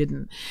permits and who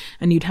didn't.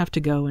 And you'd have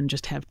to go and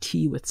just have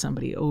tea with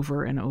somebody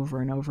over and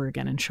over and over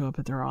again and show up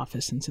at their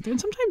office and sit there.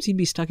 And sometimes you'd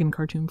be stuck in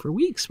Khartoum for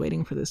weeks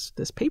waiting for this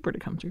paper to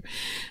come through.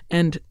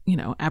 And,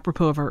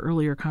 apropos of our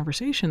earlier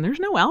conversation, there's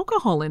no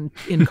alcohol in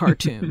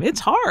Khartoum. It's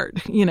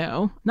hard,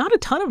 not a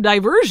ton of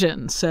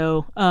diversion.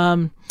 So,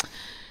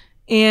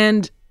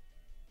 and,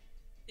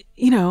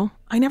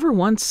 I never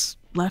once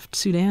left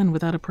Sudan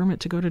without a permit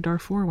to go to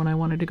Darfur when I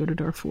wanted to go to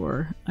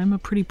Darfur. I'm a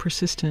pretty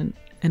persistent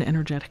and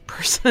energetic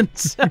person,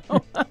 so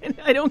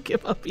I don't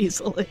give up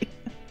easily.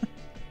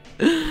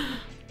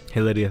 Hey,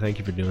 Lydia, thank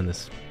you for doing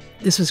this.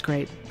 This was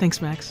great.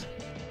 Thanks, Max.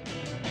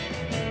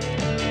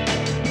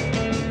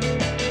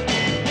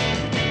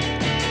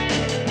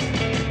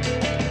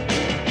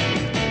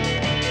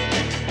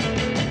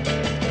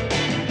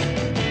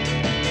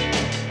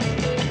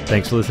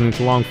 Thanks for listening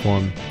to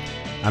Longform.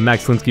 I'm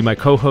Max Linsky. My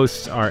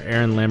co-hosts are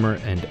Aaron Lammer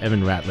and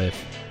Evan Ratliff.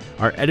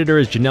 Our editor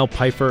is Janelle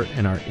Pfeiffer,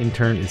 and our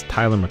intern is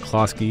Tyler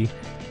McCloskey.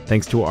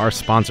 Thanks to our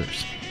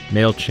sponsors,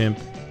 MailChimp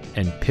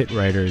and Pit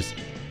Writers.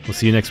 We'll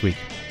see you next week.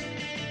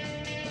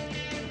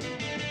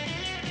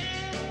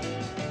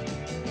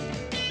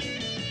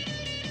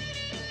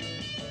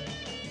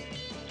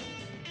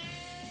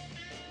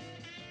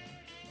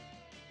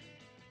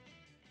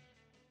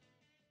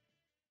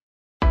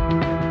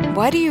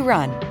 Why do you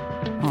run?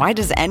 Why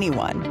does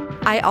anyone?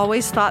 I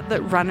always thought that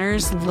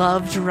runners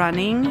loved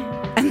running,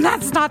 and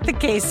that's not the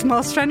case.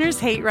 Most runners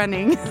hate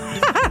running,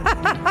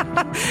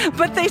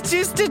 but they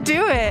choose to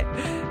do it.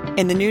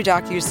 In the new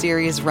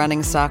docuseries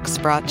Running Sucks,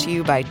 brought to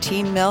you by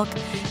Team Milk,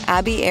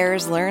 Abby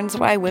Ayers learns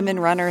why women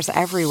runners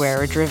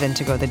everywhere are driven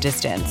to go the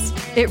distance.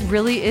 It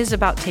really is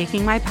about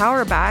taking my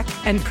power back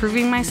and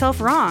proving myself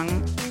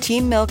wrong.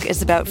 Team Milk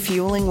is about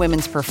fueling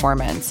women's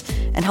performance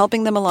and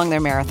helping them along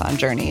their marathon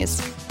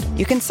journeys.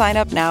 You can sign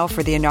up now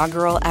for the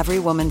inaugural Every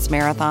Woman's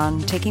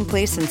Marathon taking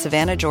place in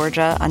Savannah,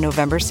 Georgia on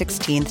November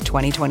 16th,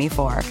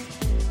 2024.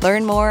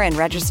 Learn more and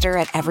register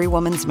at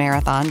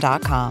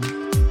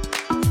everywomansmarathon.com.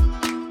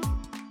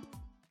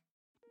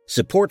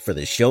 Support for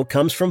this show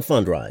comes from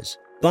Fundrise.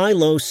 Buy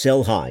low,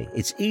 sell high.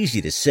 It's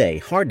easy to say,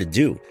 hard to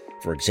do.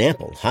 For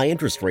example, high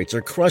interest rates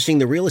are crushing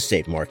the real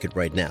estate market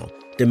right now.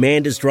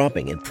 Demand is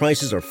dropping and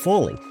prices are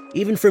falling,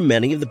 even for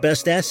many of the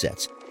best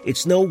assets.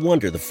 It's no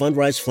wonder the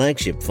Fundrise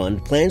Flagship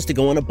Fund plans to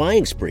go on a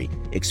buying spree,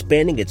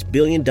 expanding its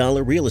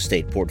billion-dollar real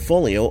estate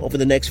portfolio over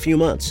the next few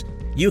months.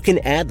 You can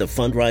add the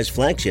Fundrise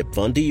Flagship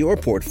Fund to your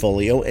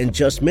portfolio in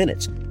just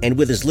minutes, and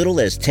with as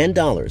little as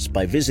 $10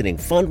 by visiting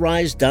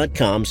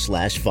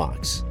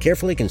fundrise.com/Fox.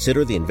 Carefully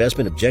consider the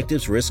investment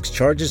objectives, risks,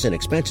 charges, and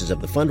expenses of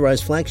the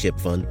Fundrise Flagship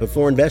Fund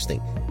before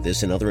investing.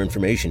 This and other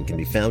information can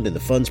be found in the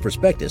fund's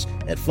prospectus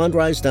at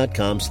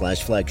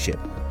fundrise.com/flagship.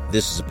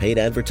 This is a paid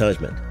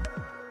advertisement.